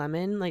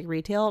Lululemon, like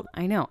retail?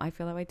 I know. I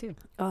feel that way too.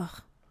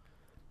 Ugh.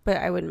 But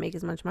I wouldn't make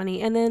as much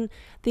money. And then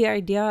the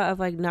idea of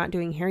like not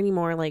doing hair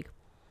anymore, like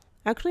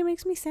actually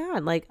makes me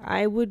sad. Like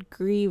I would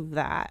grieve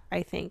that,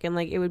 I think. And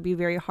like, it would be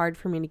very hard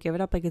for me to give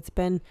it up. Like it's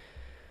been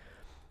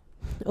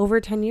over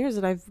 10 years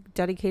that I've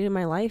dedicated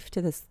my life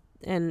to this.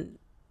 And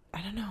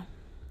I don't know.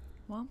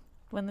 Well,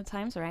 when the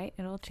time's right,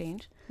 it'll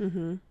change.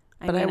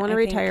 But I want to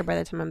retire by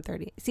the time I'm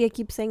 30. See, I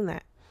keep saying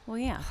that. Well,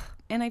 yeah.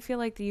 And I feel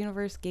like the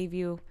universe gave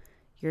you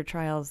your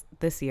trials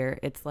this year.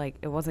 It's like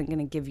it wasn't going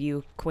to give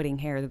you quitting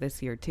hair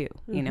this year too.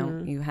 You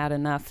know, you had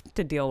enough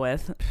to deal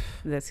with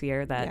this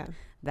year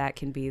that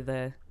can be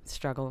the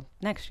struggle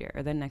next year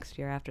or the next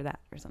year after that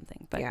or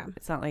something. But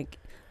it's not like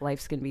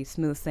life's going to be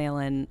smooth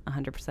sailing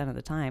 100% of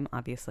the time,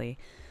 obviously.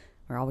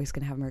 We're always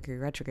going to have Mercury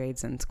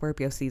retrogrades and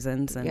Scorpio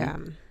seasons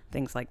and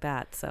things like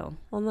that. So,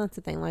 well, that's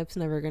the thing. Life's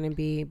never going to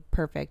be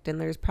perfect, and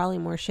there's probably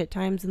more shit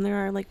times than there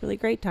are like really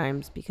great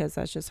times because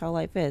that's just how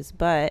life is.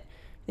 But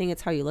I think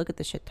it's how you look at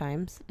the shit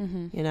times,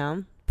 you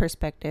know,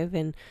 perspective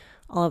and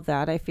all of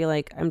that. I feel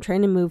like I'm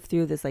trying to move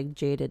through this like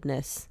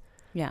jadedness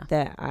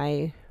that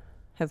I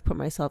have put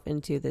myself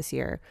into this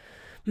year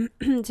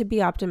to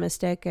be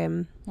optimistic.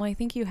 And well, I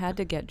think you had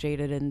to get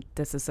jaded and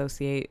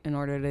disassociate in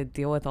order to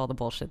deal with all the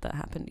bullshit that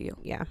happened to you.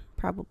 Yeah,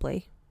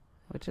 probably.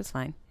 which is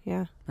fine.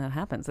 Yeah. That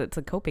happens. It's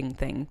a coping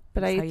thing.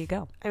 But that's how you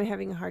go. I'm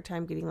having a hard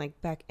time getting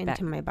like back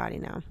into my body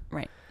now.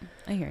 Right.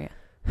 I hear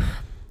you.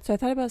 So I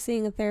thought about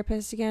seeing a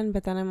therapist again,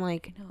 but then I'm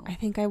like, I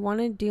think I want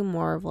to do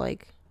more of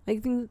like, I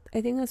think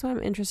that's why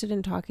I'm interested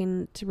in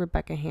talking to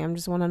Rebecca Ham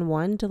just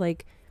one-on-one to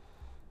like,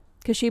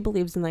 because she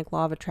believes in like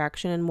law of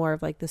attraction and more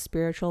of like the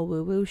spiritual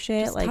woo-woo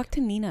shit. Just like talk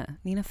to Nina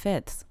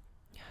Fitz.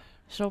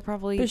 She'll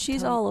probably. But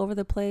she's all over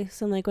the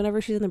place, and like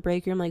whenever she's in the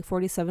break room, like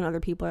 47 other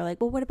people are like,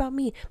 well, what about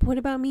me? But what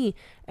about me?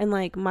 And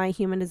like my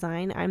human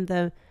design, I'm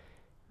the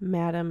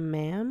Madam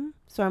Ma'am,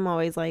 so I'm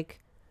always like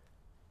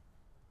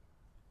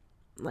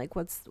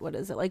what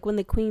is it, like when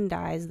the queen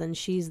dies, then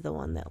she's the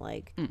one that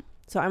like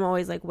so I'm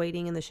always like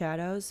waiting in the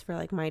shadows for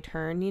like my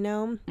turn, you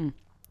know.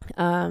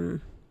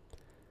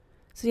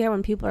 So yeah,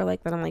 when people are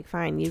like that, I'm like,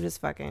 fine, you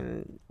just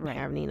fucking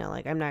have Nina.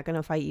 Like, I'm not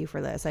gonna fight you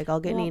for this. Like, I'll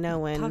get Nina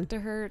when. Talk to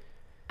her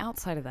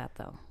outside of that,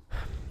 though.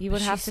 You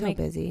would have to so make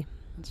busy.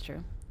 That's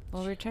true.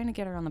 Well, we're trying to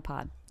get her on the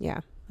pod.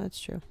 Yeah, that's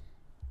true.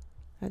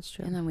 That's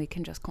true. And then we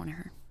can just corner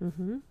her.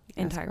 Mm-hmm.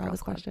 Entire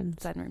Girls Club,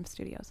 Side Room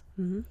Studios.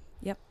 Mm-hmm.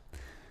 Yep.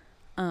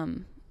 I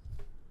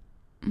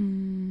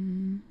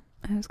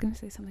was gonna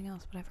say something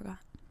else, but I forgot.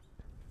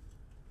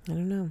 I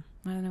don't know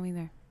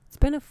either. It's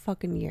been a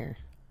fucking year.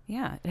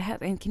 Yeah, it has.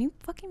 And can you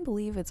fucking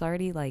believe it's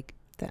already like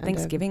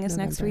Thanksgiving is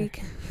next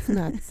week? It's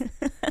nuts.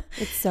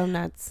 It's so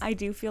nuts. I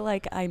do feel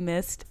like I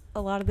missed a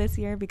lot of this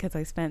year because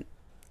I spent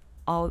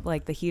all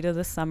like the heat of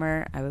the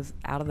summer. I was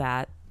out of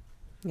that.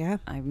 Yeah.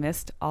 I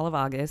missed all of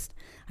August.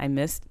 I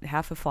missed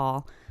half of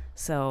fall.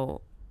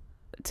 So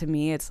to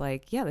me, it's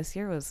like, yeah, this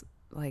year was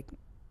like,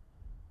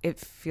 it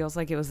feels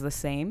like it was the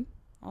same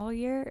all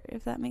year,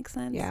 if that makes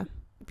sense. Yeah.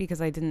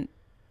 Because I didn't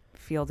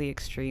feel the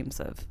extremes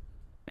of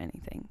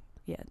anything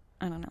yet.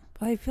 I don't know.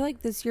 But I feel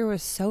like this year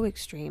was so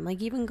extreme.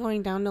 Like even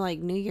going down to like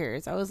New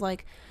Year's, I was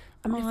like,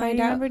 I'm gonna find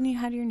out. Remember when you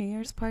had your New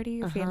Year's party,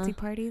 your fancy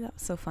party? That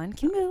was so fun.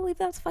 Can you believe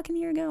that was a fucking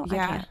year ago?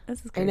 Yeah. I can't.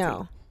 This is crazy.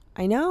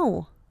 I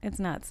know. It's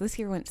nuts. This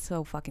year went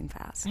so fucking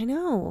fast. I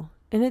know.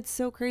 And it's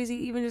so crazy,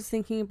 even just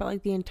thinking about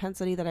like the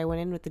intensity that I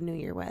went in with the New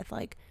Year with.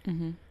 Like,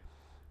 I'm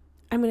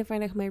gonna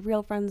find out who my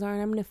real friends are,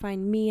 and I'm gonna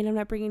find me, and I'm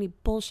not bringing any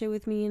bullshit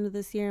with me into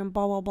this year, and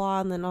blah blah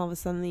blah. And then all of a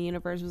sudden, the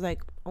universe was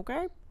like,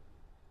 okay,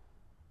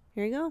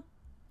 here you go.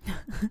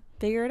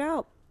 Figure it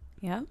out.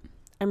 Yeah.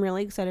 I'm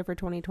really excited for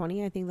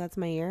 2020. I think that's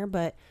my year,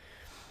 but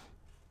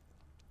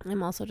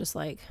I'm also just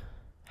like,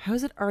 how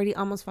is it already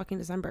almost fucking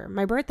December?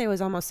 My birthday was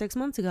almost 6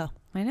 months ago.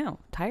 I know.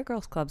 Tiger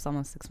Girls Club's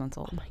almost 6 months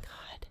old. Oh my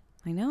God.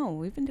 I know.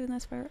 We've been doing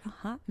this for a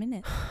hot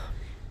minute.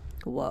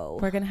 Whoa.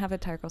 We're going to have a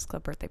Tiger Girls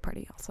Club birthday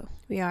party also.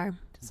 We are.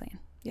 Just saying.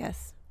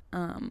 Yes.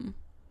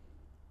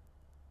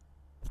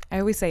 I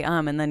always say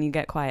and then you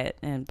get quiet,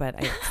 but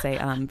I say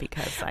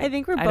because I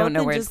think we're both don't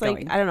know where just it's like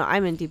going. I don't know.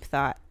 I'm in deep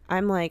thought.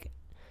 I'm like,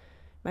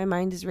 my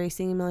mind is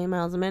racing a million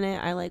miles a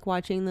minute. I like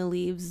watching the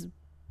leaves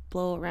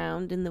blow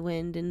around in the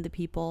wind and the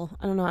people.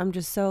 I don't know. I'm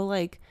just so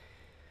like.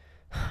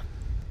 I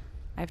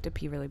have to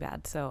pee really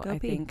bad, so I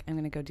think I'm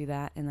gonna go do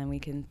that, and then we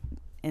can,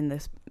 in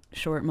this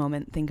short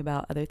moment, think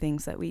about other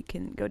things that we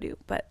can go do.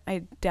 But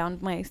I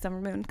downed my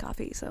Summer Moon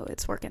coffee, so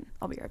it's working.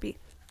 I'll be right back.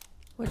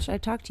 What should I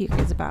talk to you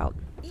guys about?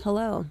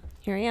 Hello,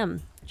 here I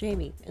am,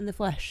 Jamie, in the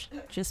flesh.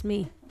 Just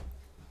me.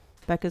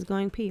 Becca's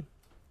going pee.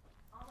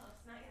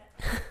 Almost, not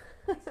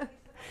yet.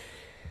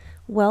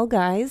 Well,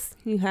 guys,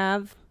 you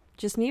have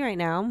just me right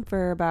now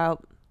for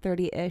about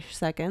 30-ish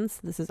seconds.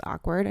 This is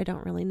awkward. I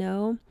don't really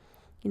know,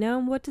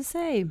 what to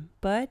say.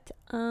 But,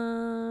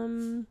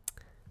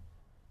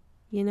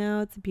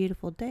 it's a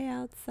beautiful day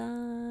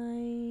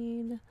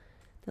outside.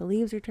 The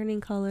leaves are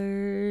turning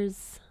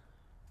colors.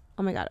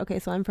 Oh my God. Okay,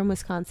 so I'm from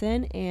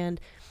Wisconsin, and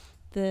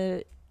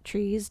the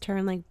trees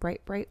turn like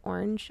bright, bright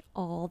orange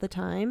all the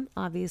time,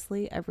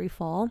 obviously every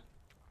fall.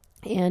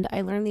 And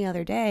I learned the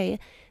other day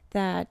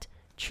that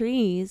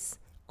trees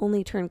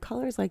only turn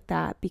colors like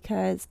that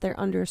because they're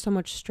under so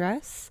much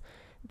stress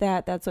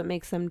that's what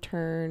makes them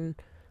turn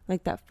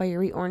like that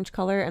fiery orange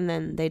color, and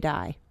then they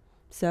die.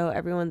 So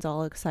everyone's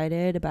all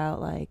excited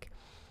about like,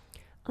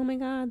 oh my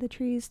God, the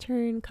trees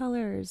turn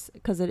colors,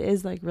 because it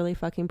is like really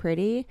fucking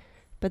pretty.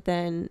 But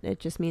then it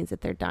just means that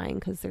they're dying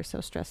because they're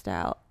so stressed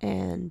out.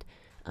 And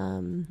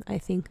I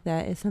think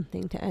that is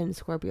something to end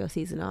Scorpio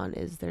season on,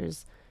 is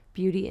there's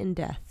beauty in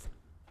death.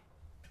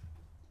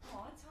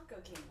 Oh, Taco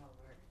came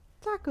over.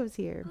 Taco's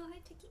here. Oh, hi,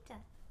 Chiquita.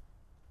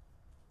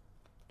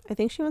 I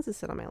think she wants to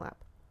sit on my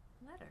lap.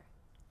 Let her.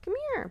 Come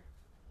here.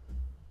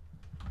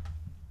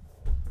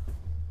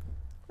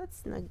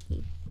 Let's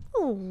snuggie.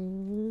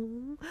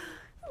 Oh.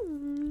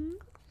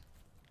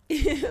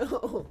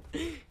 Ew.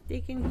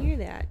 They can hear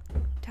that.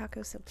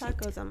 Taco's so cute.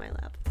 Taco's on my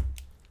lap.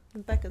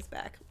 And Becca's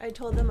back. I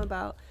told them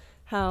about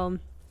how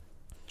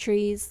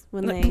trees,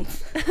 when they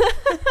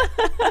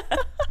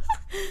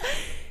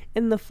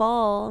in the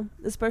fall,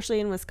 especially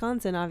in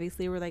Wisconsin,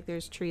 obviously, where like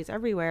there's trees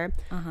everywhere,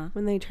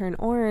 when they turn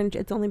orange,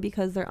 it's only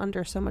because they're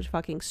under so much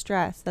fucking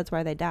stress. That's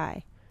why they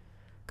die.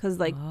 Because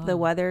like the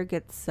weather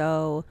gets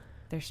so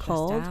they're stressed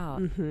cold.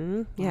 out.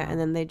 Yeah, and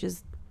then they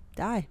just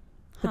die.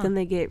 But then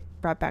they get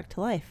brought back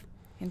to life.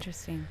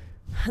 Interesting.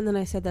 And then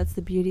I said, that's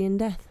the beauty in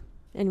death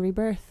and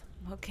rebirth.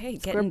 Okay,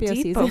 Scorpio getting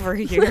deep season. over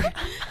here.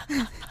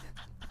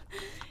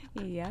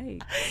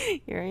 Yikes.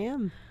 Here I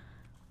am.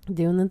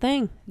 Doing the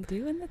thing.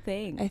 Doing the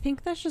thing. I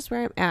think that's just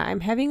where I'm at.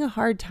 I'm having a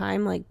hard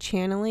time like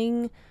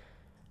channeling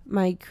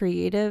my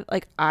creative.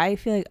 Like I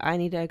feel like I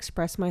need to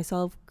express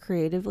myself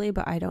creatively,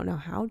 but I don't know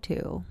how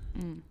to.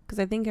 Because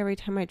I think every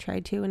time I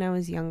tried to when I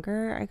was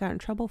younger, I got in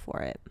trouble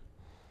for it.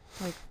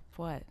 Like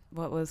what?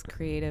 What was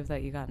creative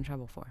that you got in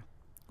trouble for?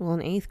 Well, in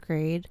 8th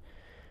grade,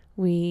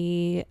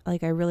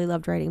 I really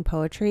loved writing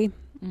poetry.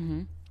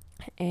 Mm-hmm.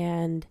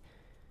 And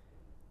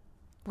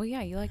well,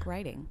 yeah, you like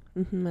writing.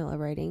 I love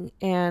writing.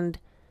 And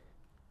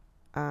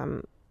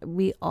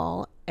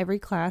every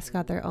class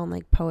got their own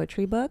like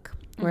poetry book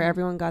where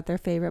everyone got their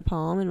favorite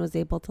poem and was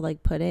able to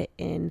like put it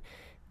in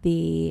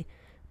the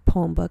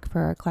poem book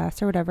for our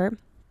class or whatever.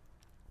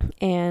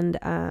 And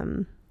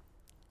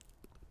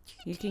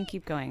you can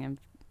keep going.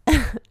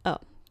 Oh,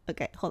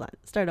 okay, hold on,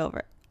 start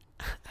over.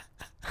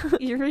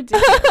 You're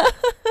ridiculous.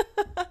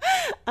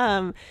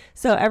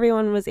 So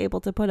everyone was able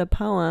to put a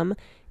poem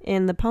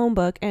in the poem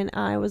book, and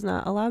I was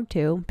not allowed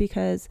to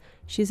because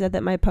she said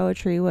that my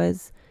poetry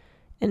was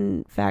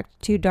in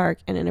fact too dark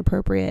and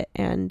inappropriate,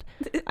 and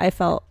I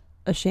felt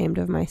ashamed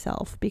of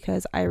myself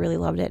because I really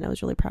loved it and I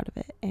was really proud of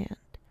it, and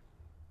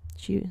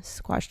she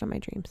squashed on my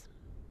dreams.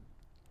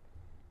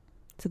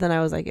 So then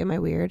I was like, am I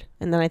weird?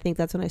 And then I think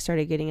that's when I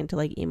started getting into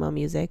like emo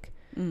music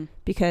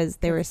because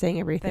they were saying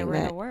everything they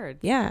were the words.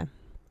 Yeah.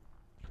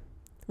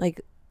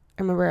 Like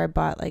I remember I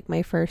bought like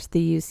my first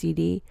The Used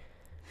CD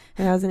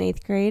when I was in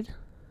 8th grade,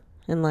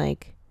 and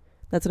like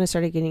that's when I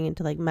started getting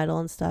into like metal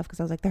and stuff because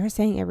I was like, they're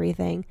saying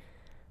everything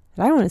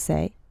that I want to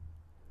say,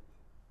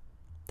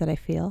 that I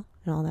feel,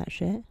 and all that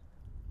shit.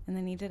 And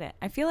then you did it.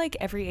 I feel like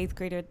every 8th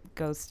grader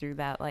goes through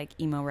that like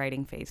emo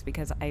writing phase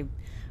because I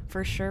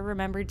for sure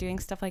remember doing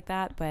stuff like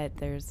that, but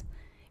it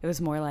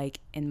was more like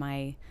in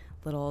my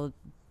little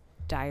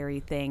diary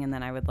thing, and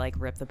then I would like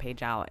rip the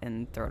page out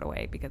and throw it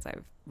away because I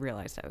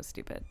realized I was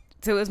stupid.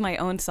 So it was my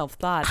own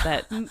self-thought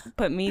that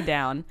put me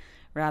down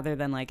rather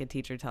than like a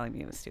teacher telling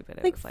me it was stupid.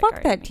 It like, was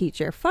fuck that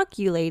teacher. Fuck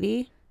you,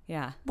 lady.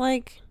 Yeah.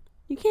 Like,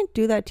 you can't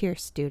do that to your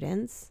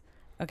students.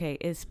 Okay,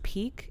 is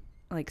peek,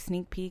 like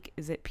sneak peek,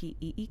 is it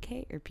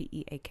P-E-E-K or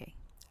P-E-A-K?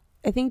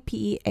 I think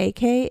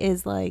P-E-A-K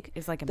is like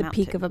a the mountain.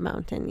 peak of a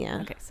mountain,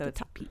 yeah. Okay, so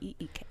it's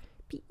P-E-E-K.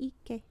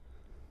 P-E-K.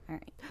 All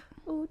right.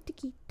 Ooh,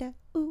 tequita,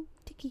 ooh,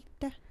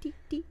 tequita,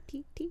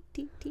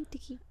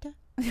 tequita.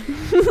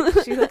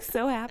 She looks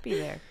so happy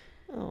there.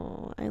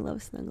 Oh, I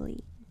love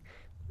snuggling.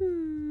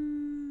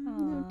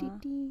 So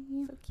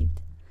cute.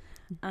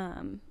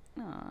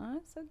 Aw,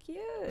 so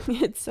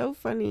cute. It's so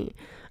funny.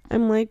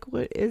 I'm like,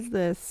 what is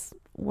this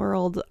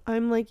world?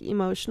 I'm like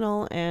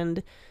emotional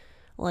and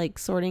like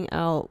sorting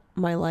out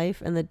my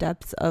life and the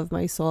depths of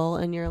my soul,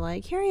 and you're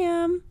like, here I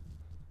am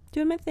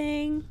doing my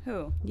thing.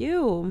 Who?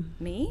 You.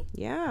 Me?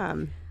 Yeah.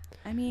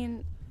 I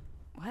mean,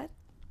 what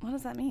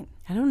does that mean?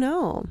 I don't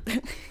know.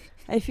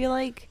 I feel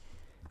like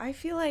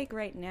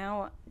right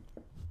now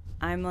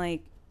I'm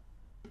like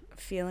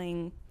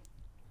feeling,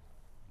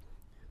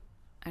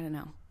 I don't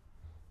know.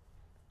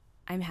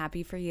 I'm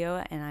happy for you,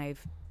 and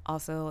I've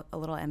also a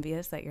little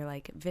envious that you're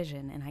like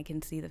vision and I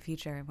can see the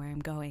future and where I'm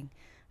going.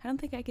 I don't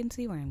think I can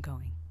see where I'm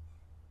going.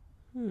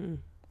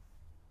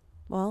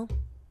 Well,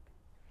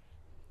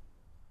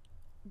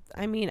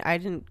 I mean, I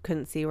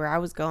couldn't see where I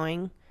was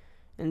going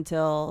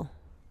until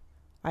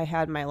I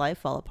had my life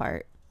fall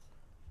apart,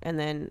 and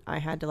then I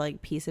had to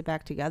like piece it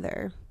back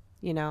together,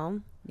 you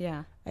know?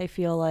 Yeah. I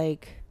feel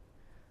like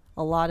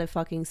a lot of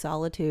fucking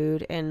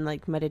solitude and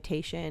like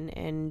meditation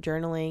and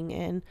journaling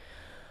and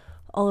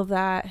all of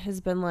that has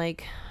been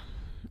like,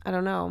 I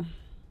don't know,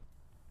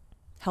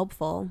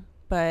 helpful.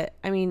 But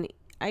I mean,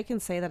 I can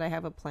say that I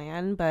have a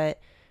plan, but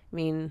I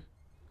mean,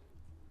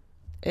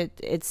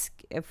 it's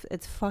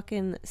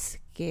fucking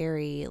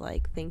scary,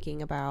 like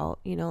thinking about,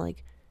 you know,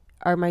 like,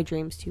 are my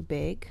dreams too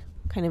big?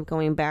 Kind of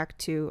going back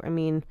to, I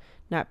mean,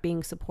 not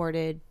being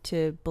supported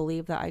to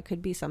believe that I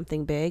could be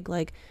something big.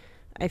 Like,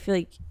 I feel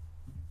like,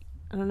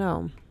 I don't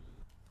know.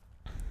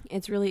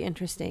 It's really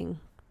interesting.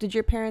 Did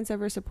your parents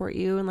ever support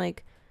you? And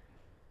like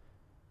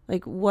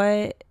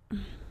what,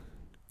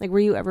 like, were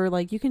you ever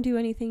like, you can do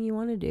anything you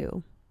want to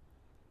do?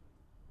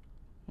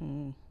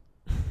 No.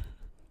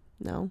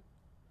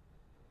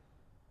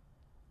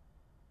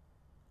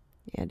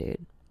 Yeah,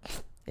 dude.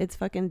 It's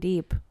fucking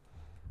deep.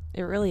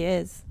 It really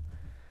is.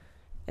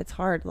 It's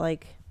hard.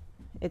 Like,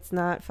 it's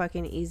not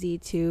fucking easy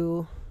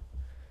to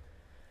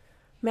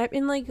map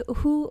in, like,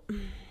 who.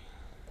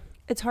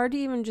 It's hard to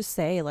even just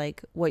say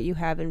like what you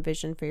have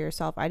envisioned for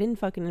yourself. I didn't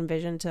fucking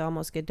envision to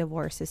almost get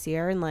divorced this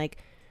year and like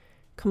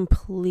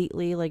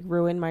completely like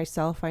ruin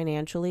myself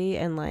financially,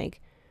 and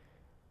like,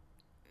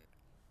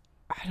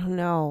 I don't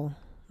know,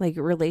 like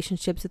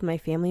relationships with my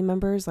family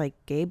members. Like,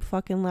 Gabe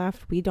fucking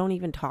left. We don't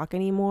even talk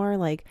anymore.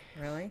 Like,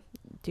 really?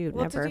 Dude,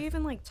 well, never. Did you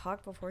even like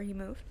talk before he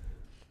moved?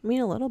 I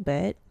mean, a little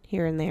bit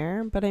here and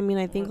there, but I mean,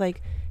 I think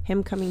like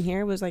him coming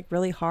here was like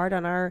really hard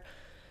on our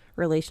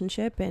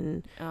relationship,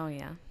 and oh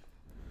yeah,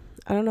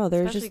 I don't know.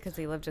 There's Especially just because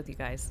he lived with you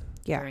guys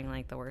during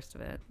like the worst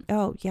of it.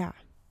 Oh yeah,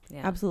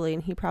 absolutely.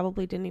 And he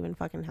probably didn't even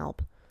fucking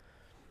help.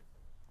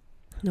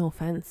 No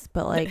offense,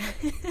 but like,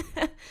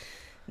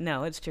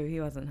 no, it's true. He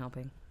wasn't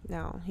helping.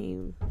 No,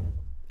 he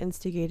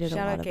instigated Shout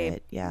a lot of Gabe.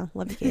 It. Yeah,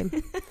 love you,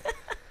 Gabe.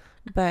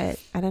 But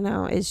I don't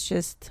know. It's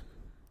just,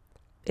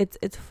 it's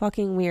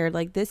fucking weird.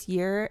 Like this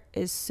year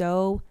is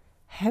so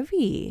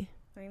heavy.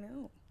 I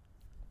know.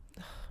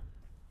 I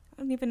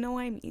don't even know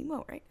why I'm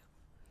emo right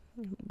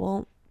now.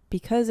 Well,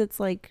 because it's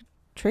like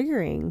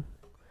triggering.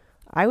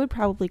 I would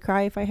probably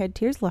cry if I had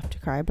tears left to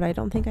cry, but I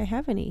don't think I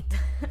have any.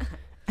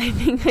 I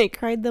think I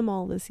cried them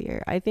all this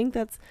year. I think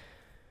that's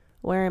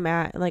where I'm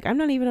at. Like, I'm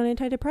not even on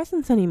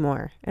antidepressants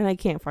anymore, and I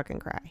can't fucking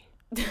cry.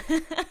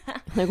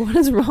 Like, what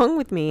is wrong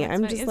with me? That's I'm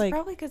funny. just it's like,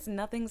 probably because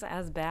nothing's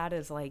as bad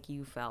as like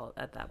you felt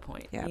at that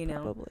point. Yeah, you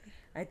know? probably.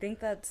 I think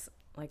that's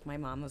like my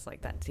mom was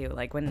like that too.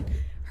 Like when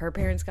her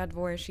parents got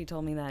divorced, she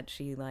told me that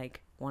she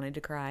like wanted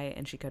to cry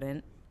and she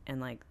couldn't, and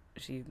like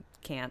she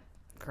can't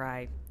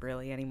cry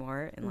really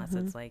anymore unless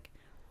it's like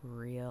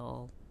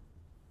real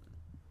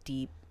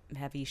deep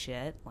heavy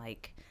shit.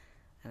 Like,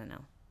 I don't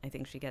know, I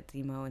think she gets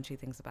emo and she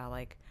thinks about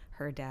like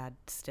her dad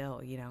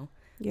still, you know.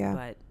 Yeah,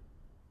 but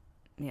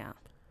yeah,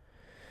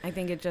 I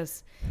think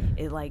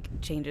it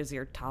like changes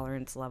your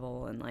tolerance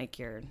level and like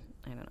your,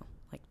 I don't know,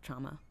 like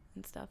trauma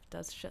and stuff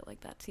does shit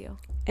like that to you.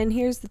 and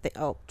here's the thing.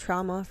 Oh,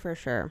 trauma for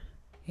sure.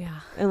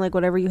 Yeah. And like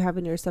whatever you have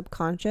in your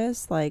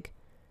subconscious, like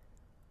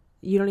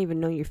you don't even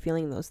know you're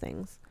feeling those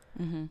things.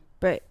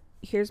 But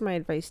here's my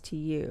advice to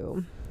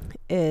you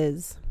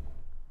is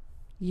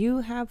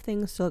you have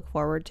things to look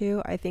forward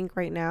to. I think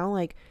right now,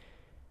 like,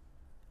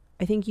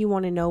 I think you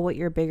want to know what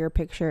your bigger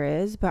picture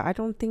is, but I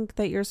don't think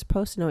that you're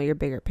supposed to know what your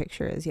bigger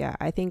picture is. Yeah.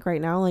 I think right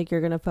now, like,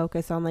 you're going to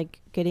focus on like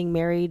getting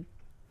married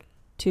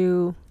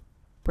to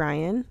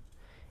Brian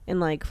and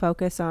like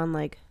focus on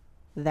like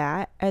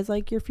that as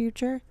like your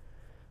future.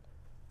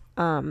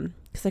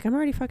 'Cause like I'm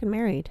already fucking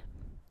married.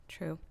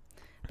 True.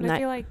 But I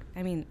feel like,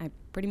 I mean, I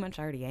pretty much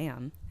already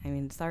am. I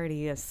mean, it's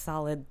already a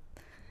solid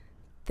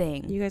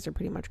thing. You guys are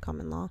pretty much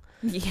common law.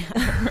 Yeah,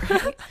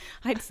 right?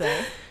 I'd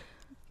say.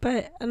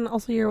 But, and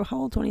also you're how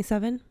old,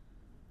 27?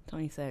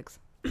 26.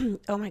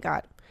 Oh my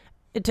God.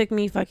 It took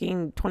me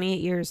fucking 28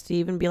 years to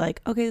even be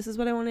like, okay, this is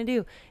what I want to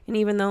do. And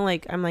even though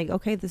like, I'm like,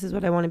 okay, this is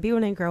what I want to be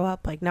when I grow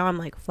up. Like now I'm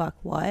like, fuck,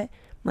 what?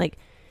 Like,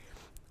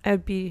 I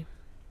would be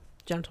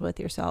gentle with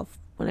yourself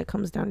when it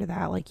comes down to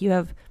that. Like you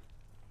have,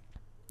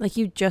 like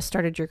you just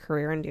started your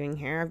career in doing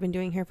hair. I've been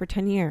doing hair for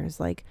 10 years.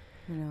 Like,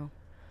 You know.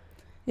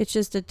 it's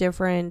just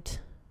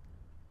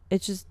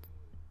it's just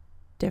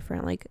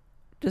different. Like,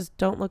 just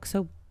don't look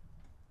so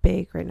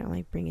big right now.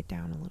 Like, bring it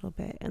down a little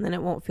bit. And then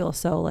it won't feel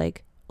so,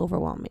 like,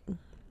 overwhelming.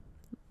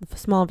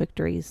 Small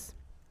victories,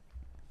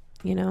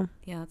 you know?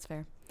 Yeah, that's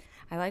fair.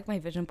 I like my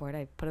vision board.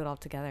 I put it all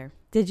together.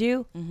 Did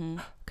you? Mm-hmm.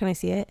 Can I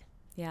see it?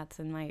 Yeah, it's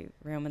in my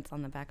room. It's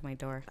on the back of my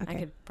door. Okay. I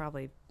could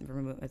probably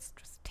remove it. It's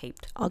just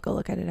taped. I'll go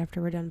look at it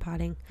after we're done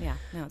potting. Yeah,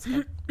 no, it's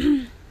good.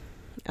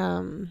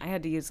 I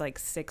had to use like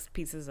 6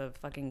 pieces of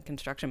fucking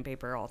construction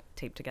paper all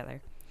taped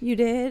together. You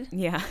did?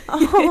 Yeah.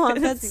 Oh,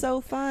 that's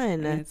so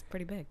fun. And it's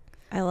pretty big.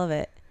 I love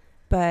it.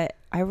 But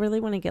I really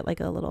want to get like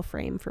a little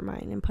frame for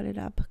mine and put it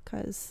up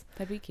because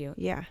That'd be cute.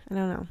 yeah, I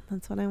don't know.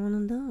 That's what I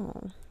want to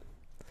do.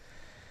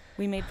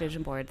 We made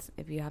vision boards.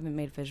 If you haven't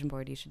made a vision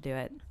board, you should do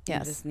it. Yes.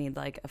 You just need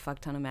like a fuck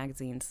ton of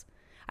magazines.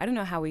 I don't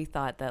know how we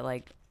thought that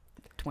like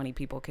 20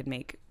 people could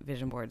make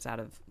vision boards out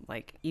of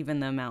like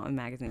even the amount of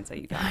magazines that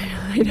you got.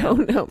 I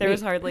don't know. There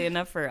was hardly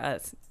enough for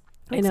us.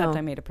 I Except know.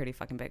 I made a pretty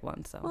fucking big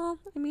one. So Well,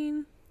 I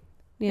mean,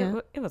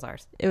 yeah, it was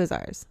ours. it was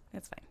ours.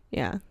 It's fine.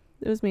 Yeah,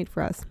 it was made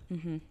for us.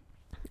 Mm-hmm.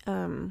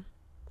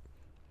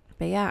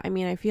 But yeah, I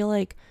mean, I feel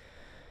like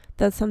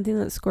that's something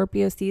that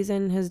Scorpio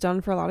season has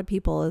done for a lot of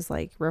people is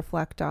like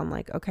reflect on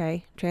like,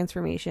 okay,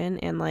 transformation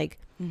and like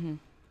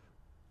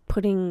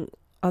putting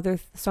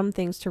some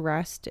things to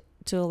rest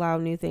to allow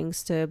new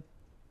things to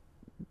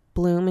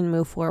bloom and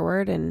move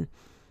forward and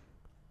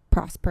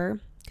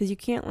prosper. Because you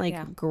can't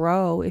like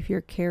grow if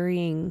you're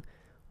carrying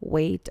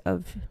weight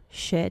of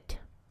shit,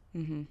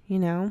 you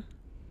know?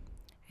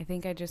 I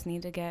think I just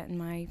need to get in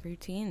my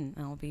routine.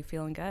 I'll be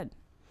feeling good.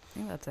 I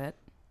think that's it.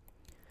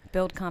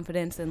 Build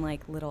confidence in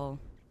like little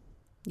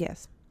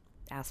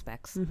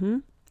aspects.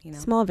 You know,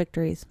 Small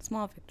victories.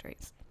 Small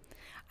victories.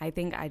 I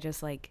think I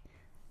just like,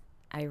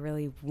 I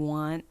really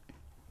want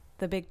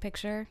the big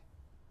picture.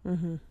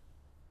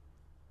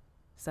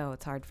 So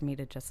it's hard for me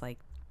to just like,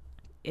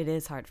 it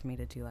is hard for me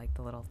to do like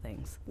the little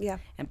things. Yeah.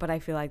 But I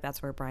feel like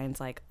that's where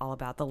Brian's like all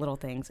about the little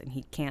things and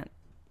he can't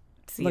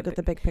look at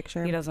the big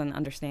picture. He doesn't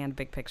understand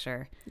big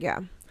picture.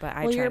 Yeah. But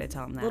I try to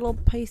tell him that. Little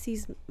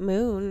Pisces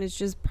moon is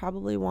just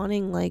probably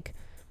wanting like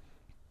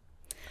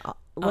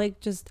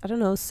just, I don't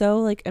know, so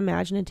like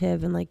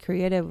imaginative and like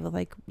creative with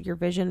like your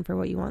vision for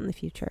what you want in the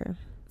future.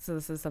 So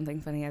this is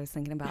something funny. I was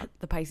thinking about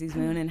the Pisces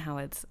moon and how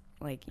it's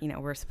like, you know,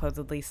 we're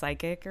supposedly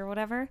psychic or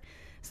whatever.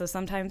 So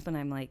sometimes when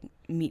I'm like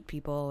meet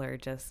people or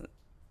just,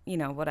 you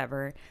know,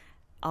 whatever,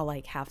 I'll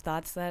like have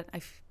thoughts that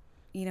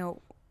you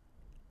know,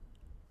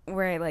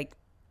 where I like,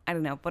 I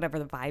don't know, whatever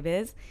the vibe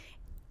is,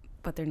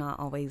 but they're not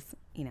always,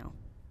 you know,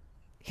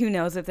 who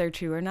knows if they're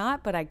true or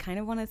not, but I kind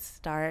of want to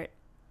start,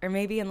 or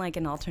maybe in like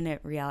an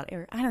alternate reality,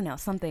 or I don't know,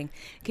 something.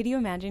 Could you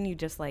imagine you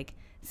just like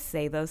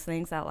say those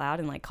things out loud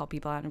and like call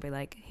people out and be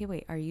like, hey,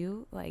 wait, are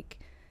you like,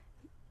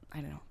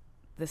 I don't know,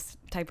 this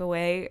type of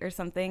way or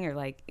something? Or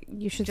like,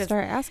 you should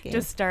start asking.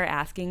 Just start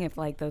asking if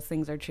like those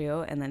things are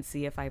true, and then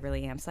see if I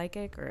really am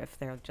psychic or if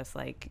they're just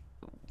like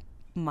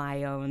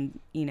my own,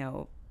 you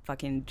know,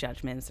 fucking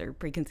judgments or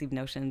preconceived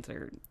notions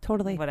or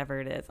totally whatever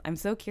it is. I'm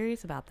so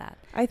curious about that.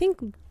 I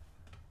think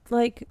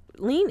like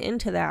lean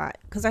into that,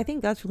 because I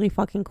think that's really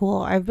fucking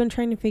cool. I've been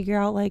trying to figure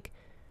out like,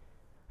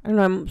 I don't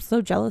know, I'm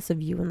so jealous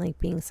of you and like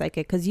being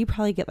psychic, because you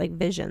probably get like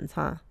visions,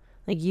 huh?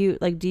 Like you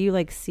like, do you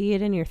like see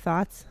it in your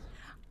thoughts?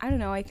 I don't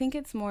know. I think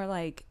it's more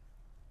like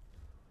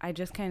I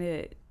just kind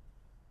of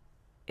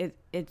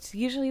it's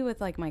usually with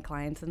like my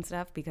clients and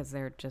stuff, because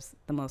they're just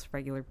the most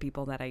regular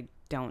people that I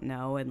don't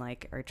know and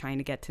like are trying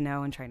to get to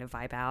know and trying to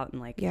vibe out and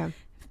like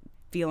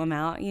feel them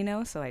out, you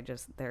know? So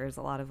there's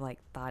a lot of like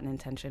thought and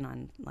intention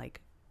on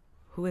like,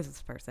 who is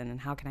this person and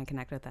how can I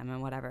connect with them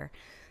and whatever.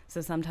 So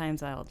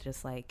sometimes I'll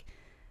just like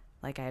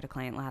I had a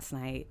client last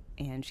night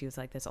and she was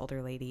like this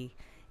older lady,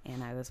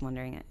 and I was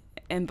wondering,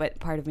 but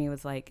part of me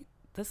was like,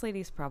 this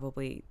lady's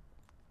probably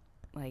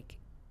like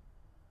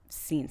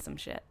seen some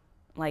shit,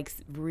 like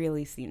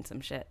really seen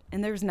some shit.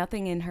 And there was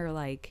nothing in her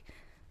like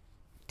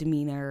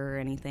demeanor or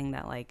anything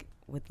that like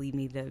would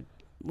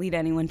lead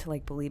anyone to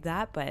like believe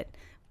that. But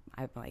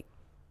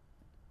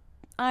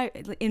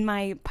in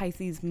my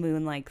Pisces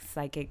moon, like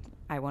psychic,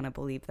 I want to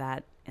believe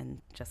that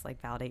and just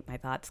like validate my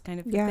thoughts kind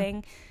of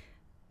thing.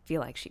 Feel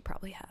like she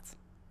probably has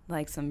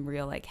like some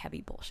real like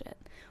heavy bullshit,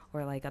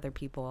 or like other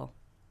people.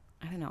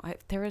 I don't know.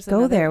 There was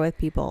there with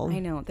people. I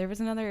know. There was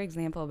another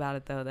example about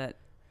it though that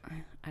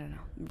I don't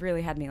know,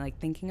 really had me like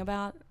thinking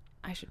about.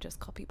 I should just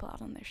call people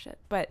out on their shit,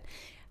 but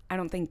I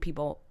don't think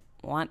people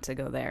want to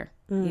go there,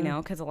 you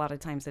know, because a lot of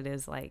times it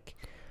is like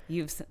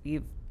you've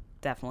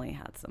definitely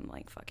had some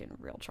like fucking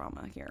real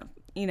trauma here,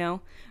 you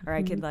know, or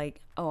I could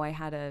like, I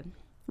had a.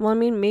 Well, I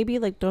mean, maybe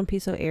like don't be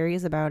so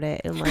Aries about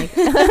it and like.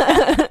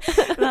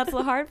 That's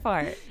the hard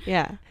part.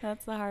 Yeah,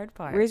 that's the hard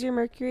part. Where's your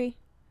Mercury?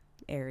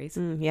 Aries.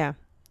 Yeah.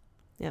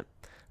 Yep.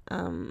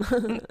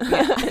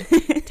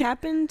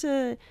 Tap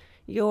into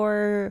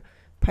your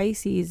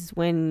Pisces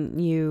when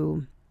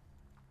you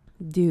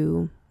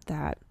do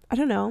that. I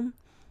don't know.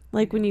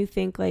 Like when you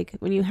think like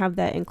when you have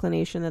that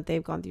inclination that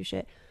they've gone through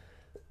shit.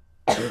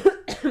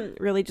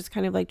 Really just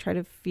kind of like try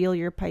to feel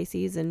your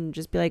Pisces and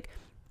just be like,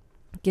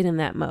 get in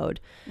that mode.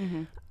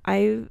 Mm-hmm.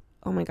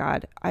 Oh my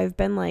God. I've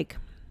been like,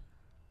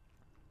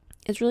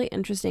 it's really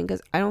interesting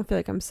because I don't feel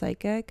like I'm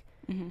psychic,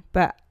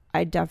 but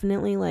I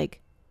definitely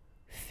like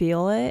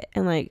feel it.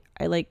 And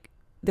like,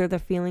 they're the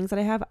feelings that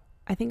I have.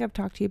 I think I've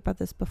talked to you about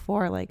this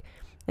before. Like,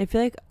 I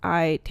feel like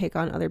I take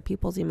on other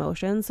people's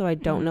emotions, so I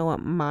don't know what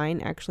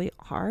mine actually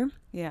are.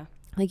 Yeah.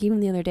 Like even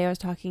the other day I was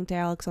talking to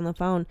Alex on the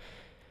phone,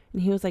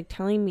 and he was like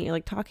telling me,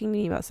 like talking to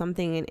me about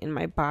something in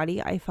my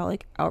body. I felt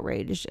like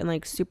outraged and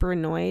like super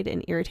annoyed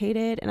and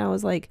irritated. And I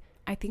was like,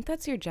 I think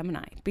that's your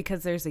Gemini,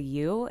 because there's a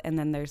you and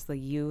then there's the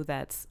you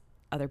that's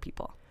other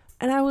people.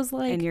 And I was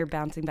like, and you're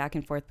bouncing back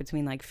and forth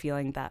between like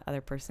feeling that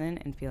other person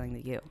and feeling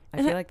the you.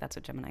 I feel like that's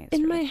what Gemini is.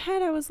 In my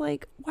head, I was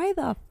like, why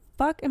the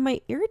fuck am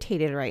I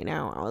irritated right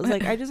now? I was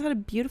like, I just had a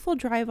beautiful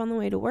drive on the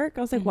way to work.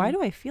 I was like, why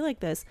do I feel like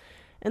this?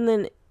 And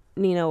then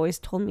Nina always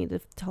told me to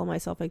tell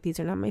myself like, these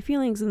are not my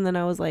feelings. And then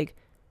I was like,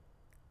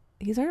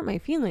 these aren't my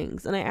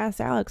feelings. And I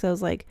asked Alex, I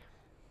was like,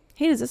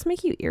 hey, does this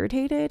make you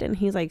irritated? And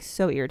he's like,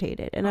 so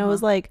irritated. And I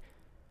was like,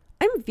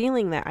 I'm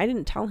feeling that. I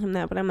didn't tell him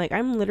that, but I'm like,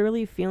 I'm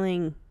literally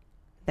feeling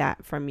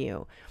that from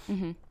you.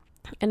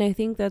 And I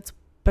think that's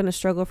been a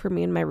struggle for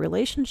me in my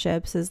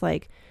relationships, is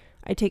like,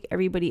 I take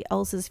everybody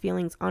else's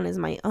feelings on as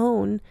my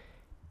own,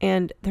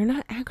 and they're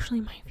not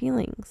actually my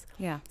feelings.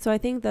 Yeah. So I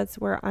think that's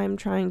where I'm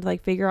trying to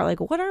like figure out like,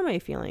 what are my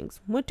feelings?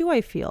 What do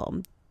I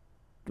feel?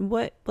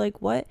 What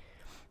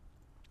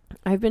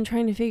I've been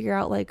trying to figure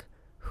out like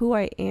who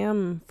I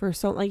am for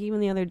so, like even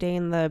the other day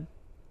in the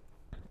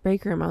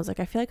break room, I was like,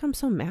 I feel like I'm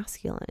so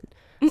masculine.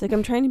 It's like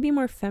I'm trying to be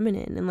more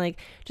feminine, and like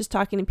just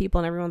talking to people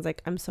and everyone's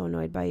like, I'm so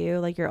annoyed by you.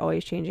 Like you're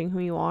always changing who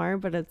you are.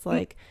 But it's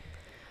like,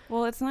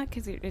 well, it's not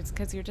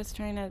because you're just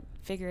trying to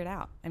figure it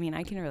out. I mean,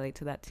 I can relate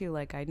to that too.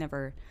 Like I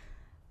never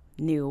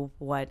knew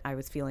what I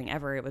was feeling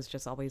ever. It was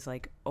just always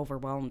like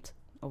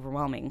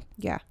overwhelming.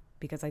 Yeah.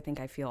 Because I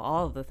think I feel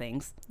all of the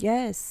things.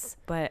 Yes.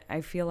 But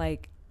I feel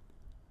like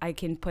I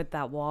can put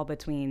that wall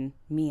between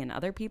me and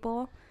other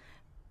people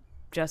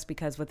just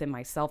because within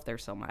myself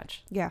there's so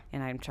much. Yeah.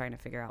 And I'm trying to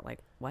figure out like,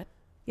 what?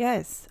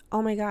 Yes.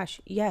 Oh my gosh.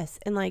 Yes.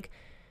 And like,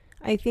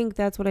 I think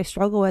that's what I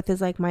struggle with,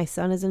 is like my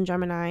sun is in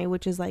Gemini,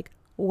 which is like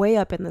way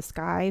up in the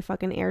sky,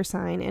 fucking air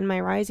sign. And my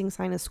rising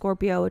sign is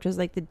Scorpio, which is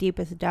like the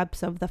deepest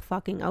depths of the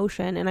fucking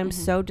ocean. And I'm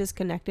so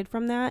disconnected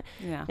from that.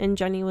 Yeah. And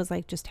Jenny was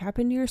like, just tap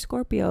into your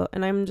Scorpio.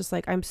 And I'm just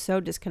like, I'm so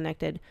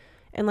disconnected.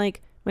 And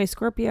like my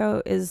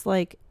Scorpio is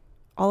like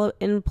all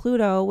in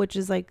Pluto, which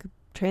is like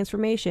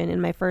transformation in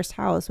my first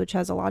house, which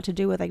has a lot to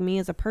do with like me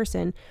as a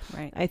person.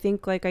 Right. I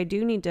think like I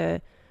do need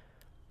to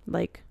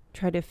like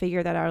try to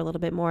figure that out a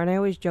little bit more. And I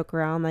always joke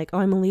around like, oh,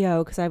 I'm a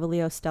Leo because I have a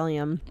Leo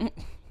stellium.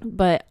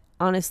 But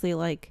honestly,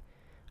 like,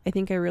 I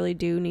think I really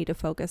do need to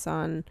focus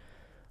on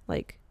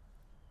like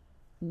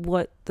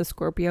what the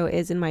Scorpio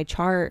is in my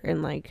chart.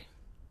 And like,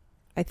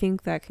 I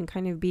think that can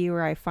kind of be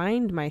where I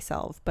find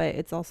myself. But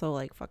it's also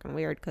like fucking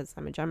weird because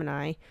I'm a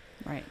Gemini.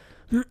 Right.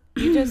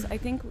 I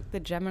think the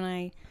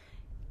Gemini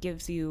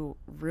gives you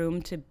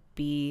room to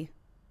be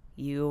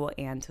you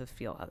and to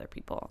feel other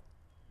people,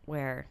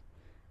 where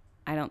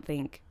I don't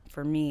think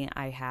for me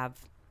I have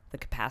the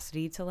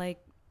capacity to like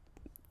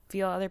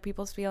feel other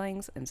people's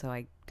feelings, and so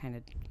I kind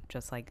of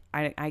just like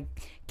I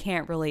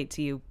can't relate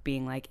to you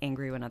being like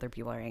angry when other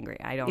people are angry.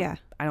 I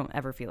don't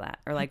ever feel that.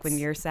 Or like when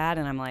you're sad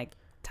and I'm like,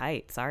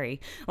 tight,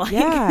 sorry. Like,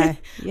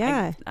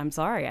 yeah. I'm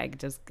sorry. I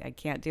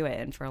can't do it.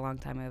 And for a long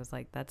time I was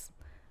like, that's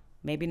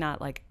maybe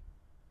not like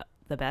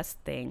the best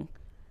thing.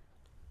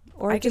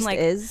 Or it just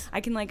is.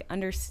 I can like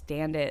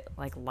understand it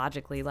like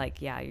logically,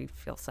 like, yeah, you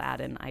feel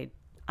sad, and I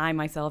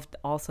myself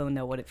also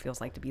know what it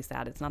feels like to be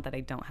sad. It's not that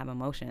I don't have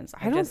emotions.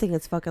 I don't think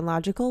it's fucking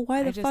logical.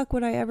 Why the fuck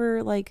would I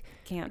ever like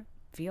can't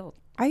feel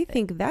I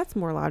think that's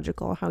more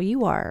logical how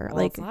you are.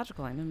 Well, like it's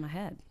logical. I'm in my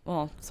head.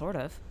 Well, sort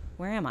of.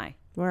 Where am I?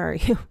 Where are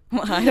you?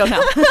 Well, I don't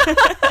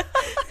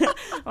know.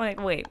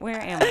 Like, wait,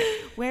 where am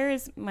I? Where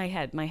is my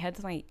head? My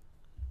head's my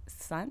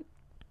sun,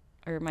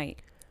 or my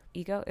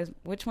ego is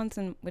which one's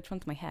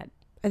my head?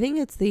 I think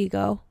it's the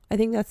ego. I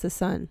think that's the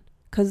sun.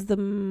 Because the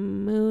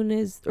moon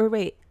is... Or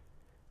wait.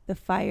 The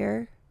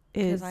fire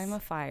is... Because I'm a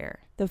fire.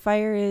 The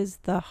fire is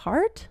the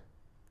heart?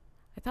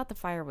 I thought the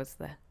fire was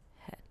the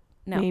head.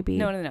 No. Maybe.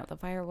 No. The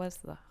fire was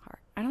the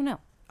heart. I don't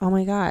know. Oh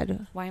my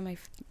God. Why am I...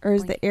 Or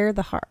is the air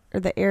the heart? Or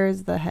the air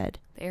is the head?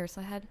 The air is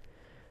the head?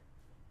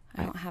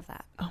 I don't have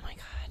that. Oh my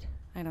God.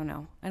 I don't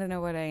know. I don't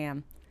know what I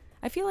am.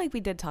 I feel like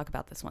we did talk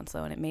about this once,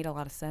 though, and it made a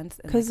lot of sense.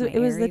 Because like, it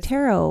was the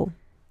tarot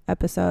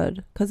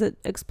episode, because it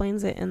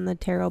explains it in the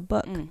tarot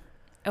book.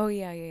 Oh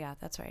yeah,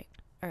 that's right.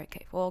 All right,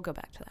 okay, well, we'll go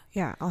back to that.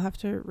 Yeah, I'll have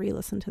to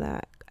re-listen to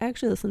that. I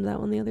actually listened to that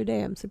one the other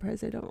day. I'm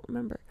surprised I don't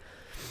remember.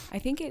 I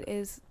think it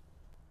is,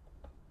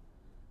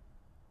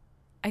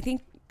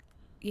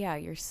 yeah,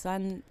 your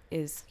sun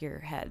is your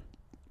head,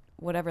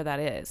 whatever that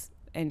is,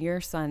 and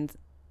your sun's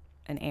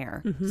an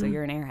air, so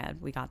you're an airhead.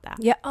 We got that.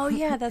 Yeah. Oh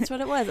yeah, that's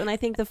what it was. And I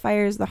think the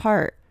fire is the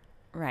heart.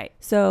 Right.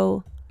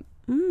 So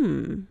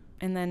and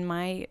then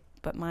my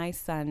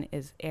sun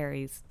is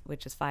Aries,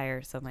 which is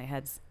fire, so my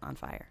head's on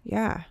fire.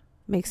 Yeah,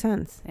 makes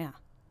sense. Yeah.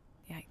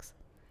 Yikes.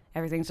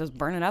 Everything's just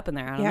burning up in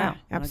there. I don't know.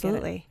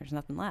 Absolutely. There's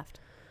nothing left.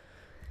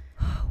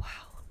 Oh,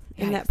 wow.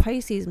 Yikes. And that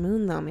Pisces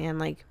moon, though, man,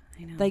 like,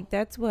 I know. Like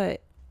that's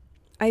what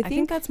I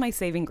think that's my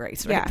saving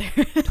grace right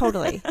there.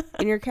 Totally.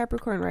 And your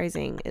Capricorn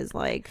rising is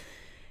like...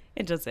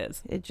 It just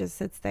is. It just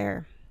sits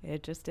there.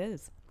 It just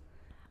is.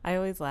 I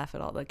always laugh at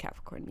all the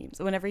Capricorn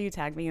memes. Whenever you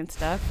tag me and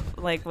stuff,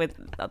 like with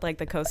like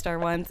the co-star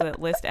ones that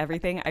list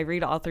everything, I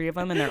read all three of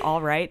them and they're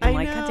all right. I'm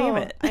like, God damn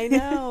it. I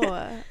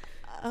know.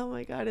 Oh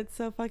my God, it's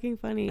so fucking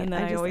funny. And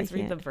then I always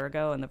read the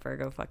Virgo, and the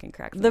Virgo fucking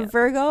cracks me up. The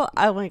Virgo,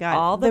 oh my God.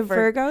 All the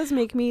Virgos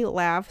make me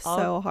laugh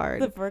so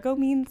hard. The Virgo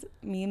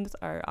memes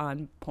are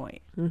on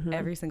point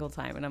every single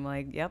time. And I'm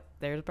like, yep,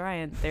 there's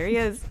Brian. There he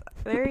is.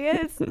 There he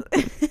is.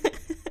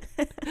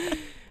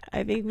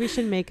 I think we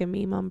should make a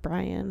meme on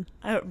Brian.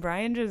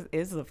 Brian just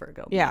is the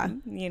Virgo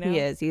meme, you know? He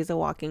is. He's a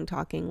walking,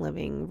 talking,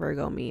 living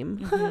Virgo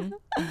meme.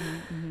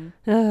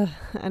 I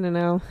don't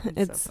know.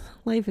 It's so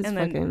life is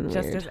fucking weird.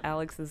 Just as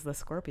Alex is the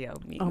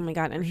Scorpio meme. Oh my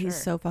God. And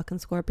he's so fucking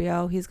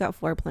Scorpio. He's got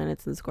 4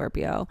 planets in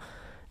Scorpio.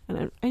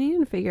 And I need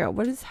to figure out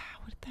what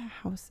that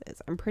house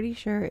is. I'm pretty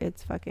sure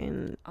it's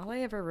fucking... All I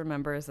ever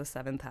remember is the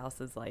 7th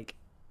house is like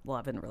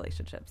love and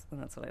relationships.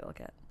 And that's what I look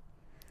at.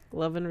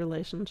 Love and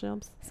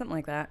relationships? Something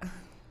like that.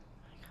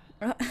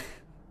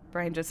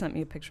 Brian just sent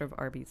me a picture of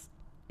Arby's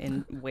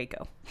in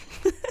Waco.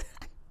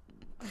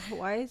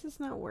 Why is this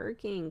not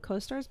working?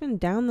 CoStar's been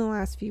down the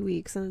last few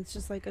weeks and it's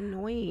just like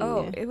annoying.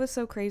 Oh, it was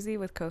so crazy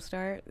with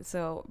CoStar.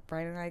 So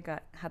Brian and I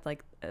had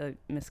like a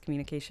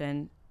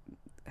miscommunication,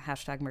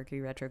 #Mercury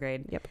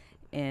retrograde. Yep.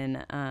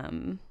 In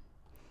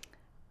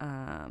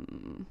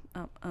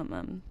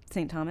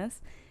St.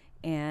 Thomas,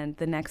 and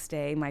the next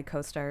day my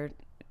CoStar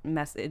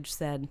message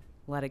said,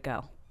 "Let it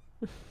go."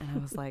 And I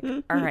was like,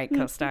 all right,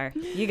 CoStar,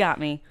 you got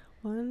me.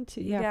 1,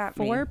 2, yeah,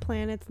 4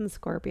 planets in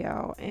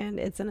Scorpio, and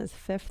it's in his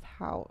 5th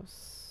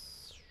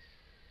house.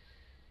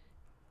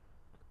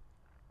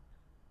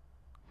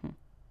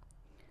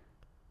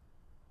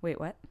 Wait,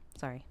 what?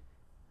 Sorry.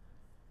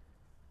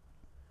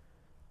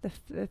 The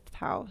 5th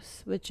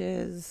house, which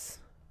is...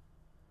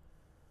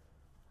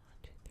 1,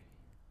 2, 3.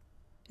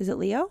 Is it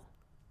Leo?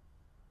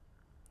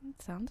 It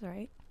sounds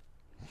right.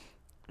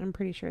 I'm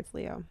pretty sure it's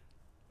Leo.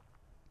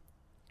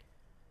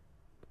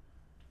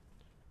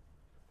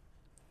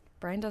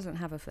 Brian doesn't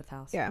have a 5th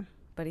house. Yeah.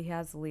 But he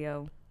has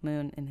Leo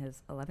moon in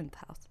his 11th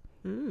house.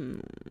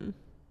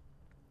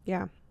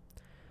 Yeah.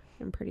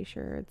 I'm pretty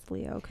sure it's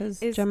Leo because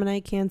Gemini,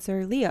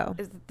 Cancer, Leo.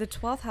 The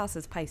 12th house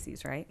is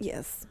Pisces, right?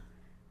 Yes.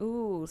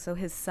 Ooh, so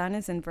his sun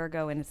is in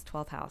Virgo in his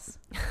 12th house.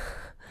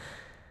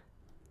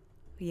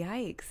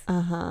 Yikes.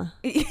 Uh-huh.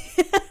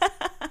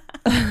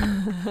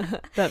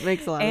 That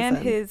makes a lot of sense.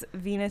 And his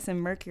Venus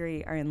and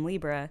Mercury are in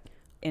Libra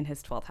in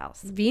his 12th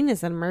house.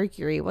 Venus and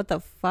Mercury, what the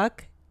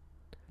fuck?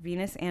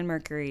 Venus and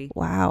Mercury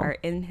are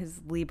in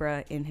his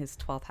Libra in his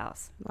 12th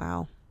house.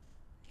 Wow.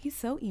 He's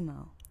so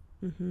emo.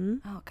 Mm-hmm.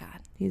 Oh God.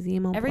 He's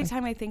emo. Every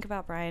time I think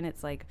about Brian,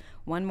 it's like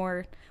one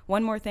more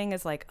thing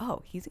is like,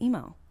 oh, he's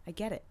emo. I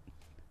get it.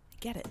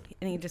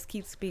 And he just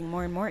keeps being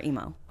more and more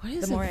emo. What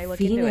is the more I look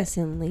Venus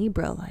into it. in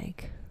Libra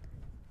like?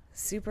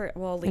 Super.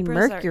 Well,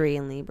 Libras and Mercury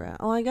in Libra.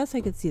 Oh, I guess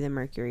I could see the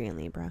Mercury in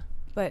Libra.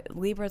 But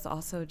Libra's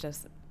also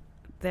just,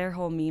 their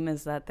whole meme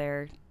is that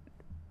they're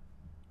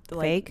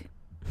like, fake.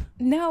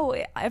 No,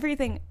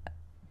 everything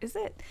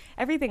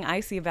I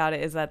see about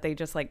it is that they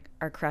just like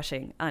are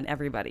crushing on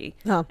everybody.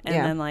 Oh, and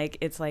then like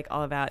it's like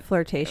all about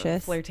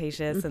flirtatious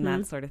mm-hmm. and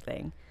that sort of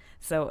thing.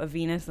 So a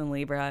Venus in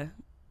Libra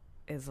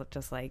is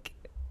just like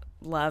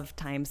love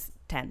times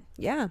 10.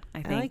 Yeah,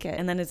 I think. I like it.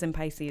 And then it's in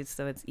Pisces,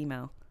 so it's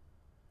emo.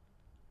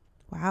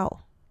 Wow.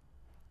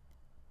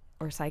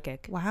 Or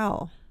psychic.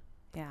 Wow.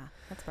 Yeah,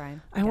 that's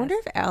Brian. I wonder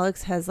if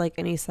Alex has like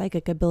any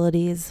psychic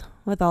abilities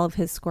with all of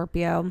his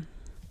Scorpio.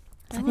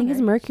 I think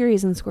his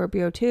Mercury's in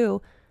Scorpio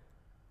too.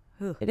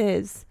 Ooh. It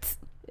is.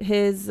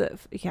 His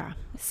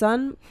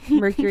Sun,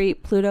 Mercury,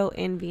 Pluto,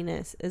 and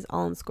Venus is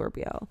all in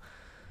Scorpio.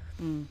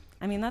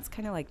 I mean, that's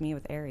kind of like me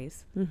with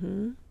Aries.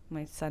 Mm-hmm.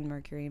 My Sun,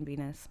 Mercury, and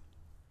Venus.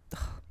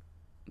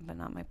 But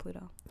not my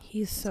Pluto.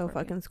 He's so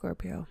fucking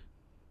Scorpio.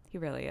 He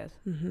really is.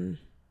 Mm-hmm.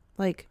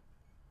 Like,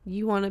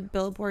 you want a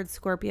billboard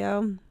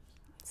Scorpio?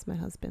 It's my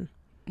husband.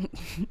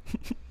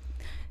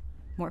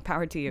 More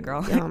power to you,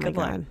 girl. Oh my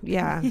God.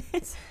 Yeah.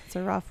 It's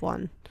a rough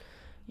one.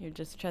 You're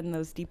just treading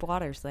those deep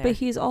waters there. But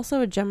he's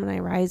also a Gemini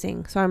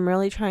rising, so I'm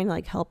really trying to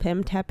like help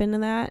him tap into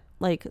that.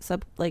 Like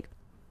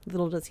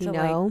little does he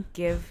know.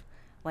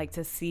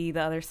 To see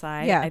the other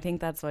side. Yeah. I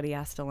think that's what he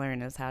has to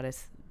learn is how to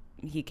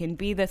he can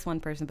be this one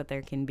person, but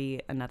there can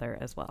be another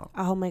as well.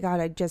 Oh my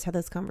God. I just had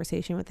this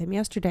conversation with him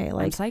yesterday.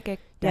 Like, I'm psychic.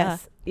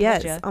 Yes.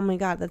 Yes. Oh my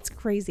God. That's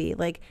crazy.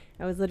 Like,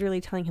 I was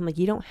literally telling him, like,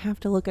 you don't have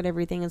to look at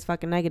everything as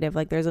fucking negative.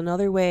 Like, there's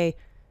another way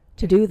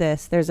to do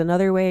this. There's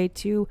another way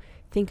to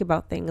think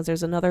about things.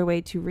 There's another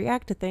way to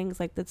react to things.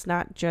 Like, that's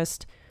not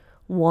just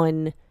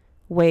one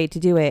way to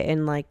do it.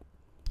 And like,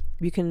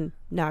 you can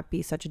not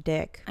be such a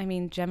dick. I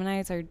mean,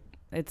 Geminis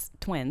it's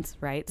twins,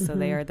 right? So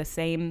they are the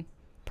same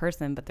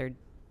person, but they're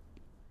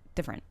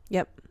different.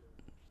 Yep.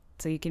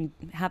 So you can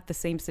have the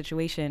same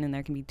situation and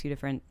there can be two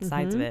different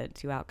sides of it,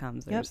 two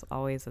outcomes. There's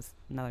always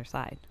another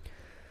side.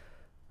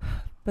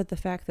 But the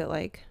fact that,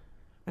 like,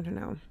 I don't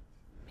know,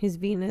 his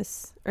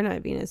Venus, or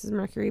not Venus, his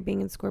Mercury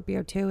being in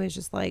Scorpio too is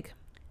just like...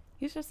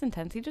 He's just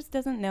intense. He just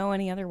doesn't know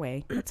any other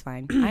way. That's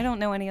fine. I don't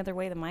know any other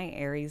way than my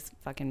Aries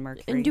fucking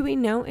Mercury. And do we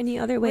know any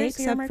other way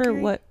except for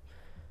what?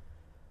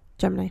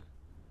 Gemini.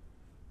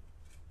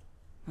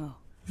 Oh.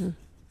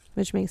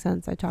 Which makes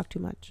sense. I talk too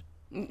much.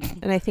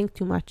 And I think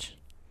too much.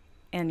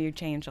 And you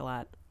change a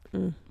lot.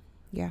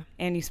 Yeah.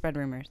 And you spread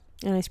rumors.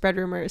 And I spread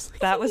rumors.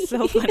 That was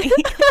so funny.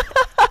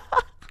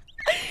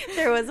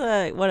 There was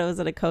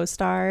a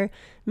co-star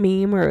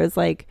meme where it was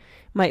like,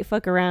 might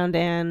fuck around,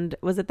 and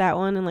was it that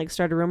one? And like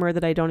start a rumor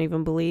that I don't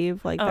even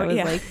believe. Like that was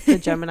like the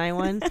Gemini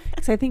one.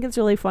 Because I think it's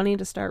really funny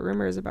to start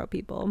rumors about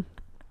people.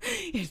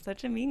 You're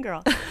such a mean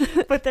girl.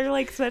 But they're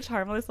like such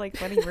harmless, like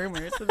funny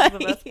rumors. This is the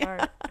best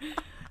part.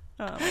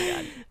 Oh my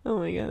God. Oh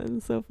my God.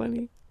 It's so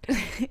funny.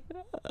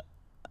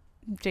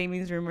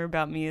 Jamie's rumor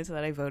about me is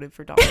that I voted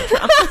for Donald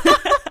Trump.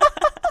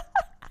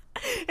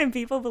 And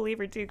people believe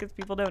her too because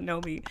people don't know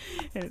me,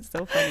 and it's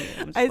so funny.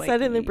 I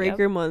said in the break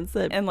room once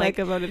that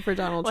Becca voted for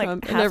Donald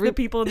Trump, and half the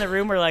people in the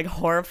room were like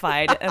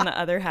horrified, and the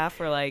other half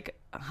were like,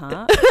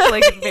 "Huh?"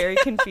 Like very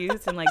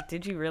confused and like,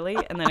 "Did you really?"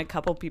 And then a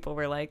couple people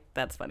were like,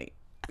 "That's funny."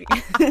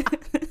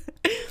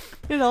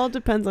 It all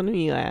depends on who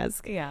you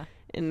ask,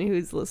 and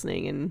who's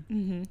listening,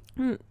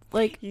 and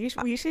like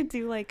we should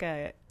do like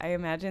I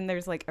imagine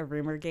there's like a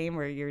rumor game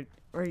where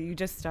you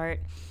just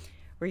start.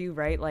 Where you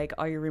write like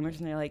all your rumors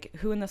and they're like,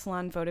 who in the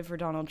salon voted for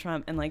Donald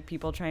Trump, and like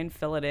people try and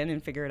fill it in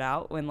and figure it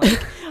out when like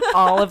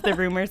all of the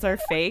rumors are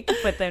fake,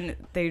 but then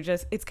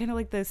it's kind of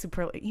like the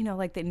super, like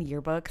in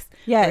yearbooks,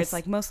 where it's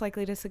like most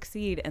likely to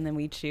succeed, and then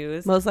we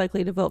choose most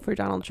likely to vote for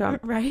Donald Trump,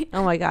 right?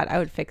 Oh my God, I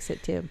would fix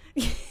it too.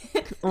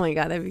 Oh my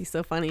God, that'd be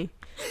so funny.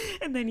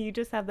 And then you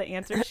just have the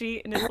answer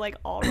sheet and it's like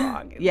all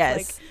wrong. It's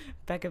like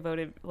Becca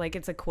voted, like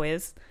it's a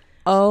quiz.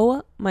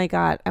 Oh my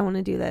God, I want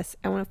to do this.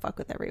 I want to fuck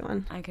with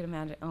everyone. I could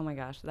imagine. Oh my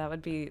gosh, that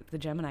would be the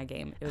Gemini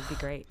game. It would be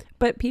great.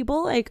 But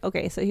people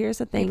okay, so here's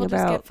the thing people about...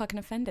 just get fucking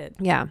offended.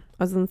 Yeah,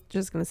 I was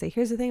just going to say,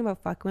 here's the thing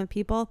about fucking with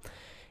people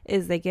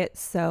is they get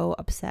so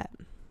upset.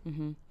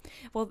 Mm-hmm.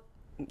 Well,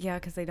 yeah,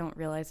 because they don't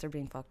realize they're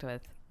being fucked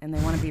with and they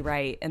want to be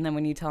right. And then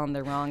when you tell them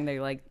they're wrong,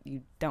 they're like,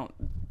 you don't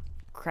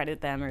credit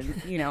them, or,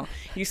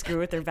 you screw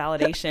with their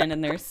validation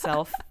and their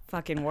self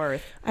fucking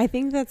worth. I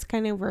think that's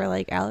kind of where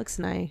like Alex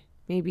and I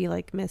maybe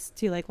like missed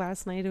too. Like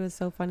last night, it was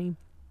so funny.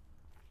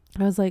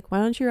 I was like, why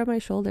don't you rub my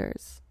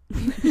shoulders?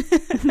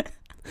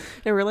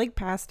 And we're like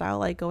passed out,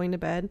 like going to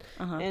bed.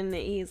 And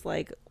he's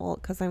like, well,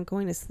 because I'm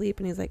going to sleep.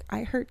 And he's like,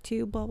 I hurt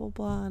too, blah, blah,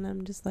 blah. And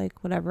I'm just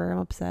like, whatever, I'm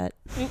upset.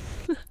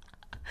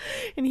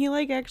 And he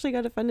like actually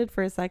got offended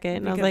for a second.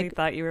 And because I was like, he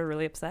thought you were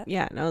really upset?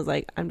 Yeah. And I was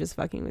like, I'm just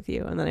fucking with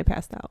you. And then I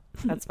passed out.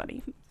 That's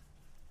funny.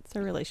 It's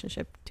a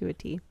relationship to a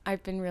T.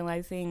 I've been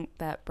realizing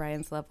that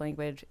Brian's love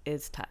language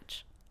is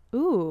touch.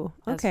 Ooh,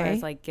 okay. As far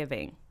as like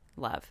giving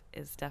love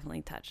is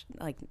definitely touch.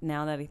 Like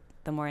now that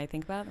the more I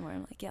think about it, the more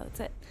I'm like, yeah, that's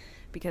it.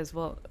 Because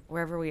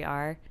wherever we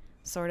are,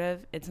 sort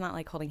of, it's not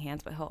like holding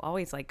hands, but he'll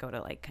always like go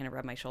to like kind of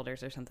rub my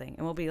shoulders or something.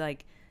 And we'll be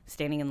like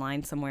standing in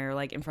line somewhere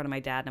like in front of my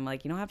dad. And I'm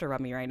like, you don't have to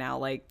rub me right now.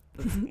 Like,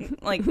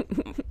 like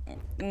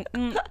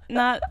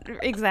not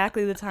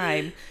exactly the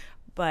time,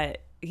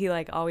 but he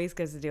like always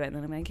goes to do it. And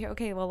then I'm like,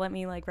 okay, well, let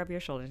me like rub your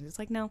shoulders. He's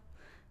like, no,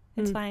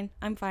 it's fine.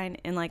 I'm fine.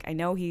 And like, I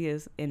know he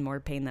is in more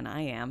pain than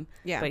I am,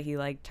 but he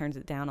like turns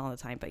it down all the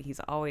time, but he's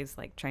always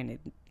like trying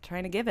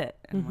to give it.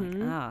 And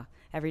I'm like,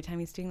 every time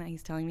he's doing that,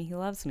 he's telling me he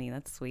loves me.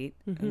 That's sweet.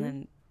 And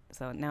then,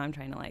 so now I'm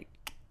trying to like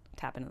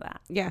tap into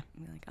that. Yeah.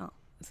 And be like, oh,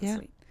 this is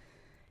sweet.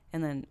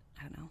 And then,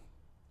 I don't know.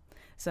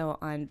 So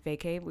on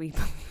vacay, we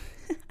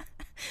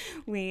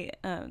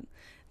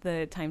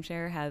the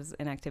timeshare has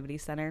an activity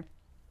center.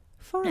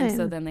 Fun. And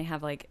so then they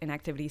have like an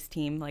activities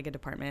team, like a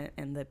department,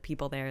 and the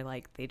people there,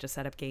 like they just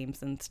set up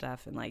games and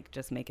stuff and like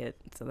just make it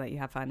so that you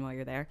have fun while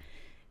you're there.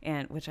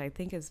 And which I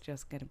think is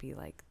just going to be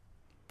like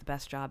the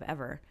best job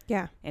ever.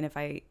 Yeah. And if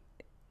I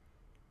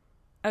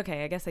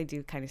guess I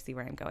do kind of see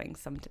where I'm going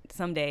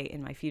someday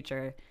in my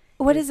future.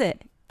 What is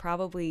it?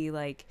 Probably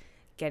like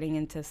getting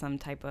into some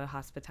type of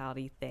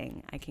hospitality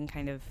thing.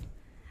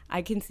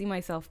 I can see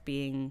myself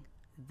being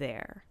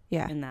there.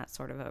 Yeah. In that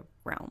sort of a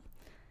realm.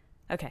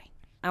 Okay.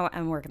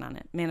 I'm working on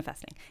it,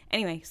 manifesting.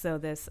 Anyway, so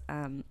this,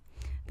 the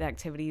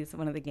activities,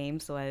 one of the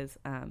games was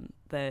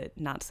the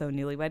not so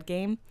newlywed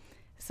game.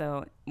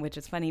 So, which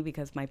is funny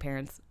because my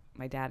parents,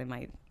 my dad and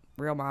my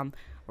real mom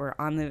were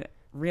on the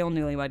real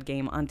newlywed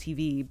game on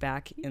TV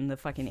back in the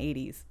fucking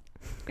 80s.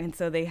 And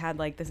so they had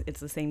like this, it's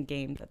the same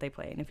game that they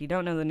play. And if you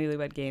don't know the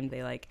newlywed game,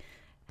 they like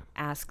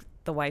ask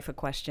the wife a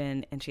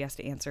question and she has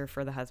to answer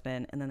for the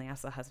husband. And then they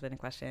ask the husband a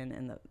question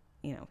and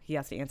he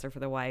has to answer for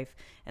the wife.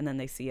 And then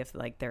they see if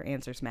like their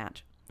answers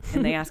match.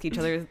 And they ask each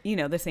other,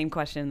 the same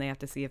question. And they have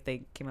to see if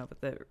they came up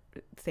with the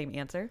same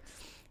answer.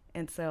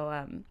 And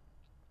so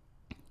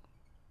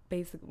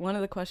basically one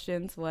of the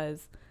questions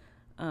was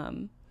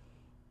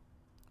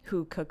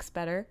who cooks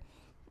better?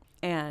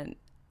 And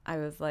I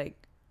was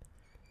like,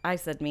 I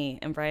said me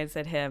and Brian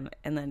said him.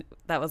 And then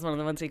that was one of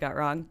the ones we got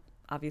wrong,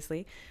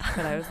 obviously.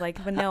 But I was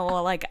like, but no,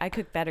 well, like I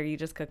cook better. You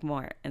just cook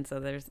more. And so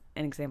there's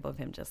an example of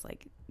him just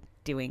like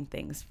doing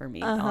things for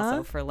me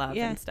also for love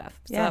and stuff.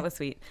 So that was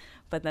sweet.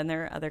 But then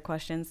there are other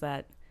questions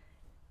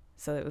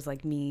so it was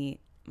like me,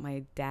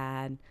 my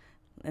dad,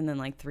 and then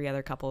like 3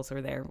 other couples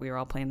were there. We were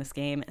all playing this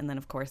game. And then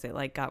of course it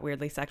like got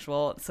weirdly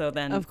sexual. So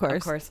then of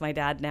course my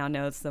dad now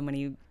knows so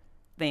many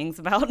things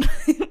about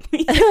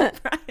me.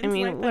 I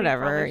mean,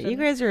 whatever. You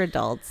guys are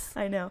adults.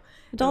 I know.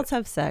 Adults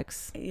have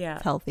sex. Yeah.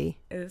 It's healthy.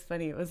 It was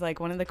funny. It was like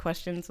one of the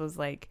questions was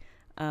like,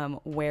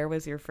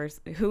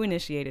 who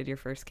initiated your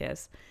first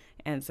kiss?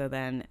 And so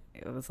then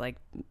it was like,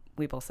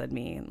 we both said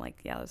me and like,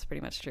 yeah, that's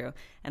pretty much true.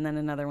 And then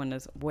another one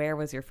was, where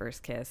was your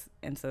first kiss?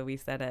 And so we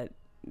said at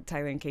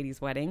Tyler and Katie's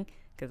wedding,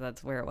 because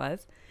that's where it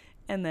was.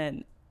 And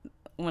then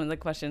one of the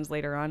questions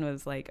later on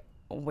was like,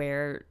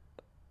 where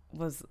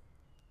was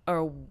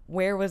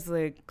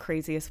the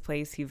craziest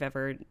place you've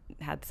ever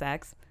had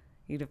sex?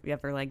 You've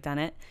ever like done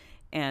it?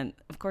 And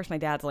of course my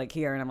dad's like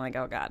here and I'm like,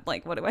 oh God,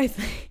 like what do I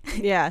say?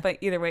 Yeah. But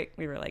either way,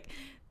 we were like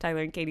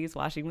Tyler and Katie's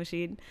washing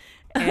machine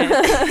and,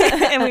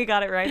 and we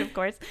got it right, of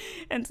course.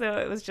 And so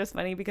it was just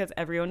funny because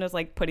everyone was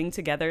like putting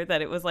together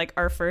that it was like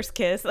our first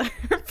kiss, our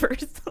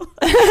first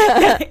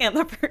and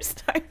the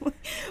first time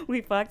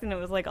we fucked, and it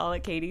was like all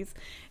at Katie's.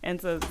 And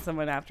so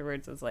someone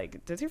afterwards was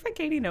like, does your friend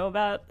Katie know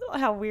about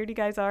how weird you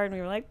guys are? And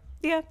we were like,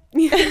 yeah,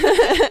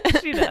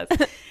 she does.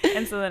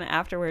 And so then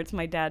afterwards,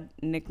 my dad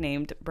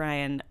nicknamed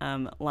Brian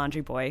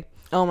Laundry Boy.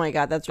 Oh my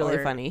God, that's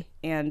really funny.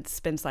 And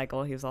Spin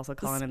Cycle, he was also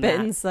calling him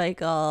Spin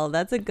Cycle,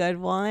 that's a good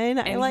one. And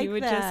I like that. He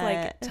would just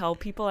like tell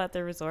people at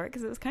the resort,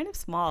 because it was kind of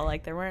small.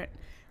 Like there weren't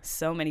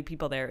so many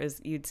people there.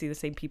 You'd see the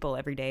same people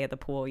every day at the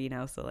pool,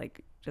 so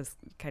like just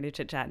kind of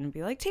chit chat and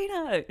be like,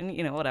 Tina,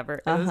 and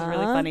whatever. It was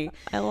really funny.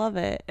 I love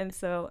it. And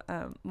so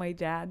my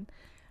dad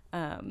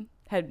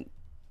had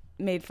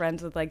made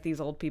friends with like these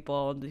old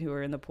people who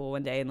were in the pool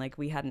one day, and like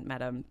we hadn't met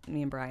them,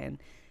 me and Brian.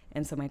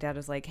 And so my dad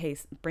was like, hey,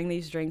 bring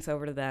these drinks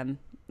over to them,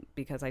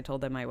 because I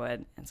told them I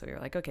would. And so we were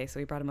like, okay. So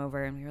we brought them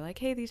over and we were like,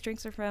 hey, these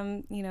drinks are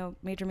from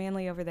Major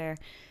Manly over there.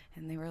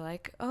 And they were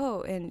like,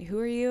 oh, and who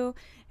are you?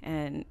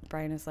 And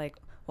Brian was like,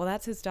 well,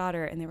 that's his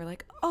daughter. And they were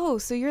like, oh,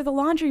 so you're the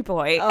laundry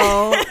boy.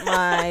 Oh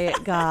my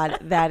God,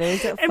 that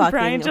is fucking funny. And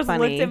Brian just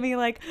looked at me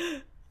like,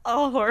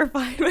 all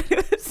horrified.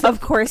 Of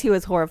course he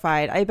was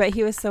horrified. I bet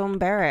he was so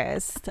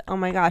embarrassed. Oh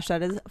my gosh,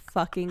 that is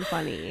fucking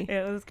funny.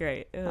 It was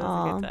great. It was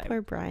a good time.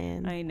 Poor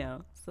Brian. I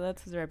know. So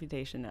that's his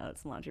reputation now.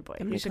 It's Laundry Boy.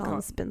 I'm going to call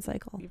him Spin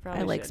Cycle.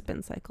 I like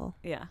Spin Cycle.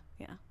 Yeah.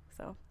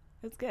 So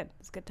it's good.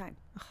 It's a good time.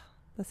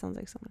 That sounds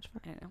like so much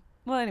fun. I know.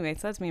 Well, anyway,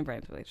 so that's me and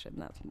Brian's relationship.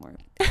 And that's more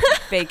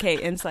vacay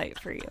insight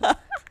for you.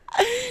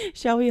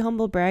 Shall we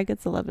humble brag?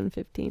 It's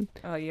 11:15.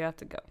 Oh, you have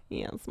to go.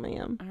 Yes,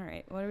 ma'am. All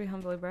right. What are we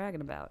humbly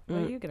bragging about? What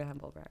are you going to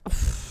humble brag?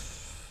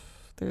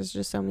 There's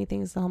just so many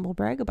things to humble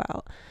brag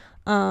about.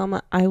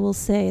 I will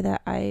say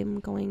that I'm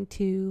going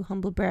to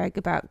humble brag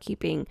about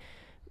keeping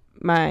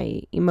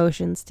my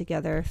emotions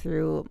together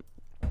through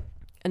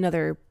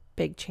another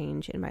big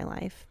change in my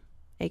life,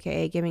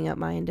 aka giving up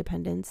my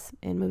independence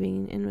and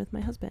moving in with my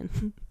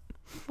husband.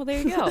 Well,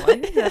 there you go. I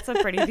think that's a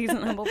pretty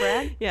decent humble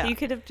brag. Yeah. You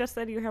could have just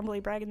said you're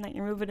humbly bragging that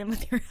you're moving in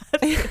with your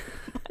husband.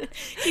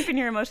 Keeping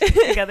your emotions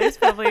together is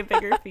probably a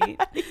bigger feat.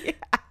 Yeah.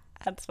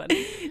 That's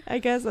funny. I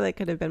guess that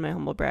could have been my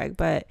humble brag,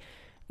 but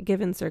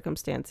given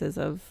circumstances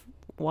of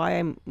why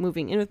I'm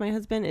moving in with my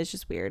husband, it's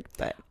just weird.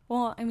 But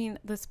well, I mean,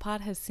 this pod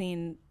has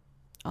seen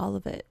all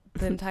of it.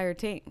 The entire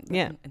thing.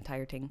 Yeah. The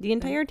entire thing. The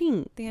entire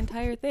thing. The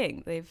entire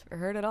thing. They've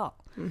heard it all.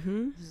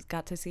 Mm-hmm. Just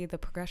got to see the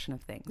progression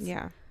of things.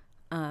 Yeah.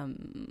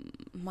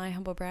 My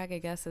humble brag, I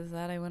guess, is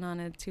that I went on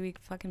a 2-week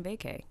fucking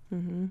vacay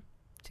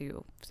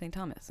to St.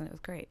 Thomas, and it was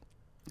great.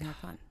 We had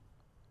fun.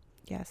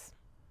 Yes.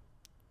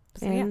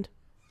 So, and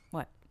yeah.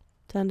 What?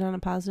 To end on a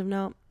positive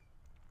note,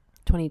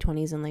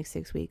 2020 is in like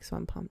 6 weeks, so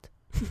I'm pumped.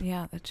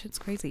 Yeah, that shit's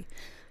crazy.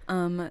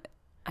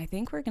 I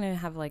think we're gonna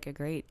have like a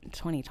great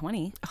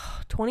 2020.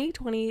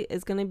 2020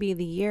 is gonna be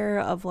the year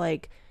of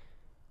like,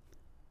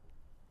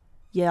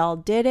 y'all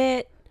did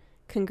it.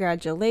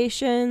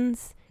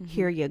 Congratulations.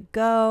 Here you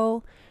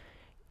go.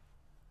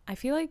 I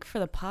feel like for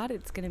the pod,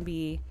 it's going to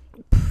be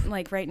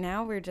like right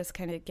now we're just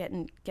kind of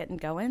getting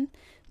going.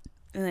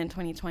 And then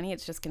 2020,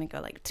 it's just going to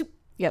go like, toop.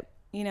 Yep.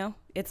 You know,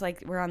 it's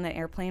like we're on the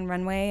airplane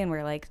runway and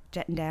we're like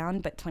jetting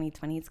down, but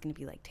 2020 it's going to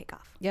be like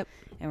takeoff. Yep.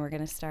 And we're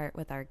going to start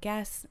with our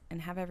guests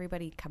and have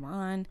everybody come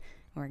on. And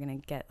we're going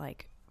to get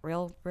like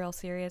real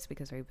serious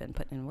because we've been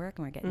putting in work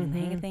and we're getting in the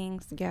hang of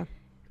things. Yeah.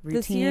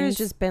 Routines. This year has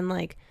just been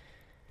like,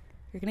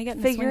 you're going to get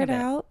in figure the it swing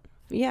of out.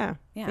 Yeah.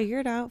 Figure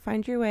it out.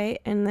 Find your way.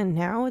 And then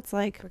now it's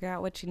like, figure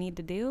out what you need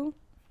to do,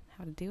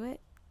 how to do it,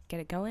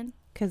 get it going.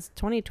 Because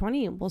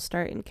 2020 will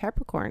start in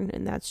Capricorn,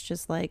 and that's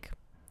just like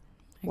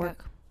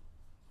work.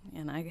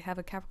 And I have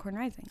a Capricorn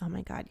rising. Oh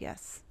my God,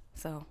 yes.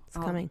 So it's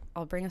coming.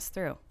 I'll bring us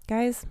through.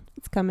 Guys,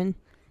 it's coming.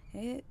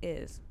 It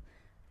is.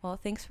 Well,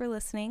 thanks for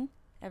listening,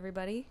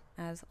 everybody.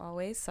 As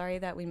always, sorry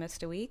that we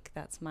missed a week.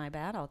 That's my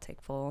bad. I'll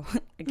take full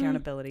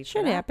accountability for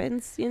that. Shit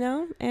happens, you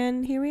know?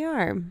 And here we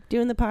are,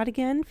 doing the pod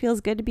again.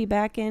 Feels good to be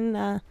back in,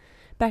 the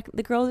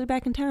girls are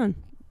back in town.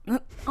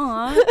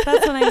 Aw,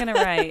 that's what I'm going to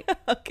write.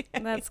 Okay.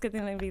 That's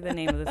going to be the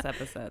name of this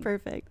episode.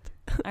 Perfect.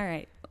 All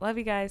right. Love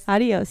you guys.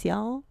 Adios,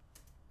 y'all.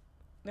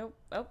 Nope.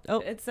 Oh.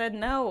 It said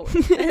no.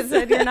 It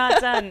said you're not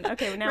done.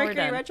 Okay, well, now Mercury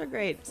we're done.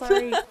 retrograde.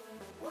 Sorry.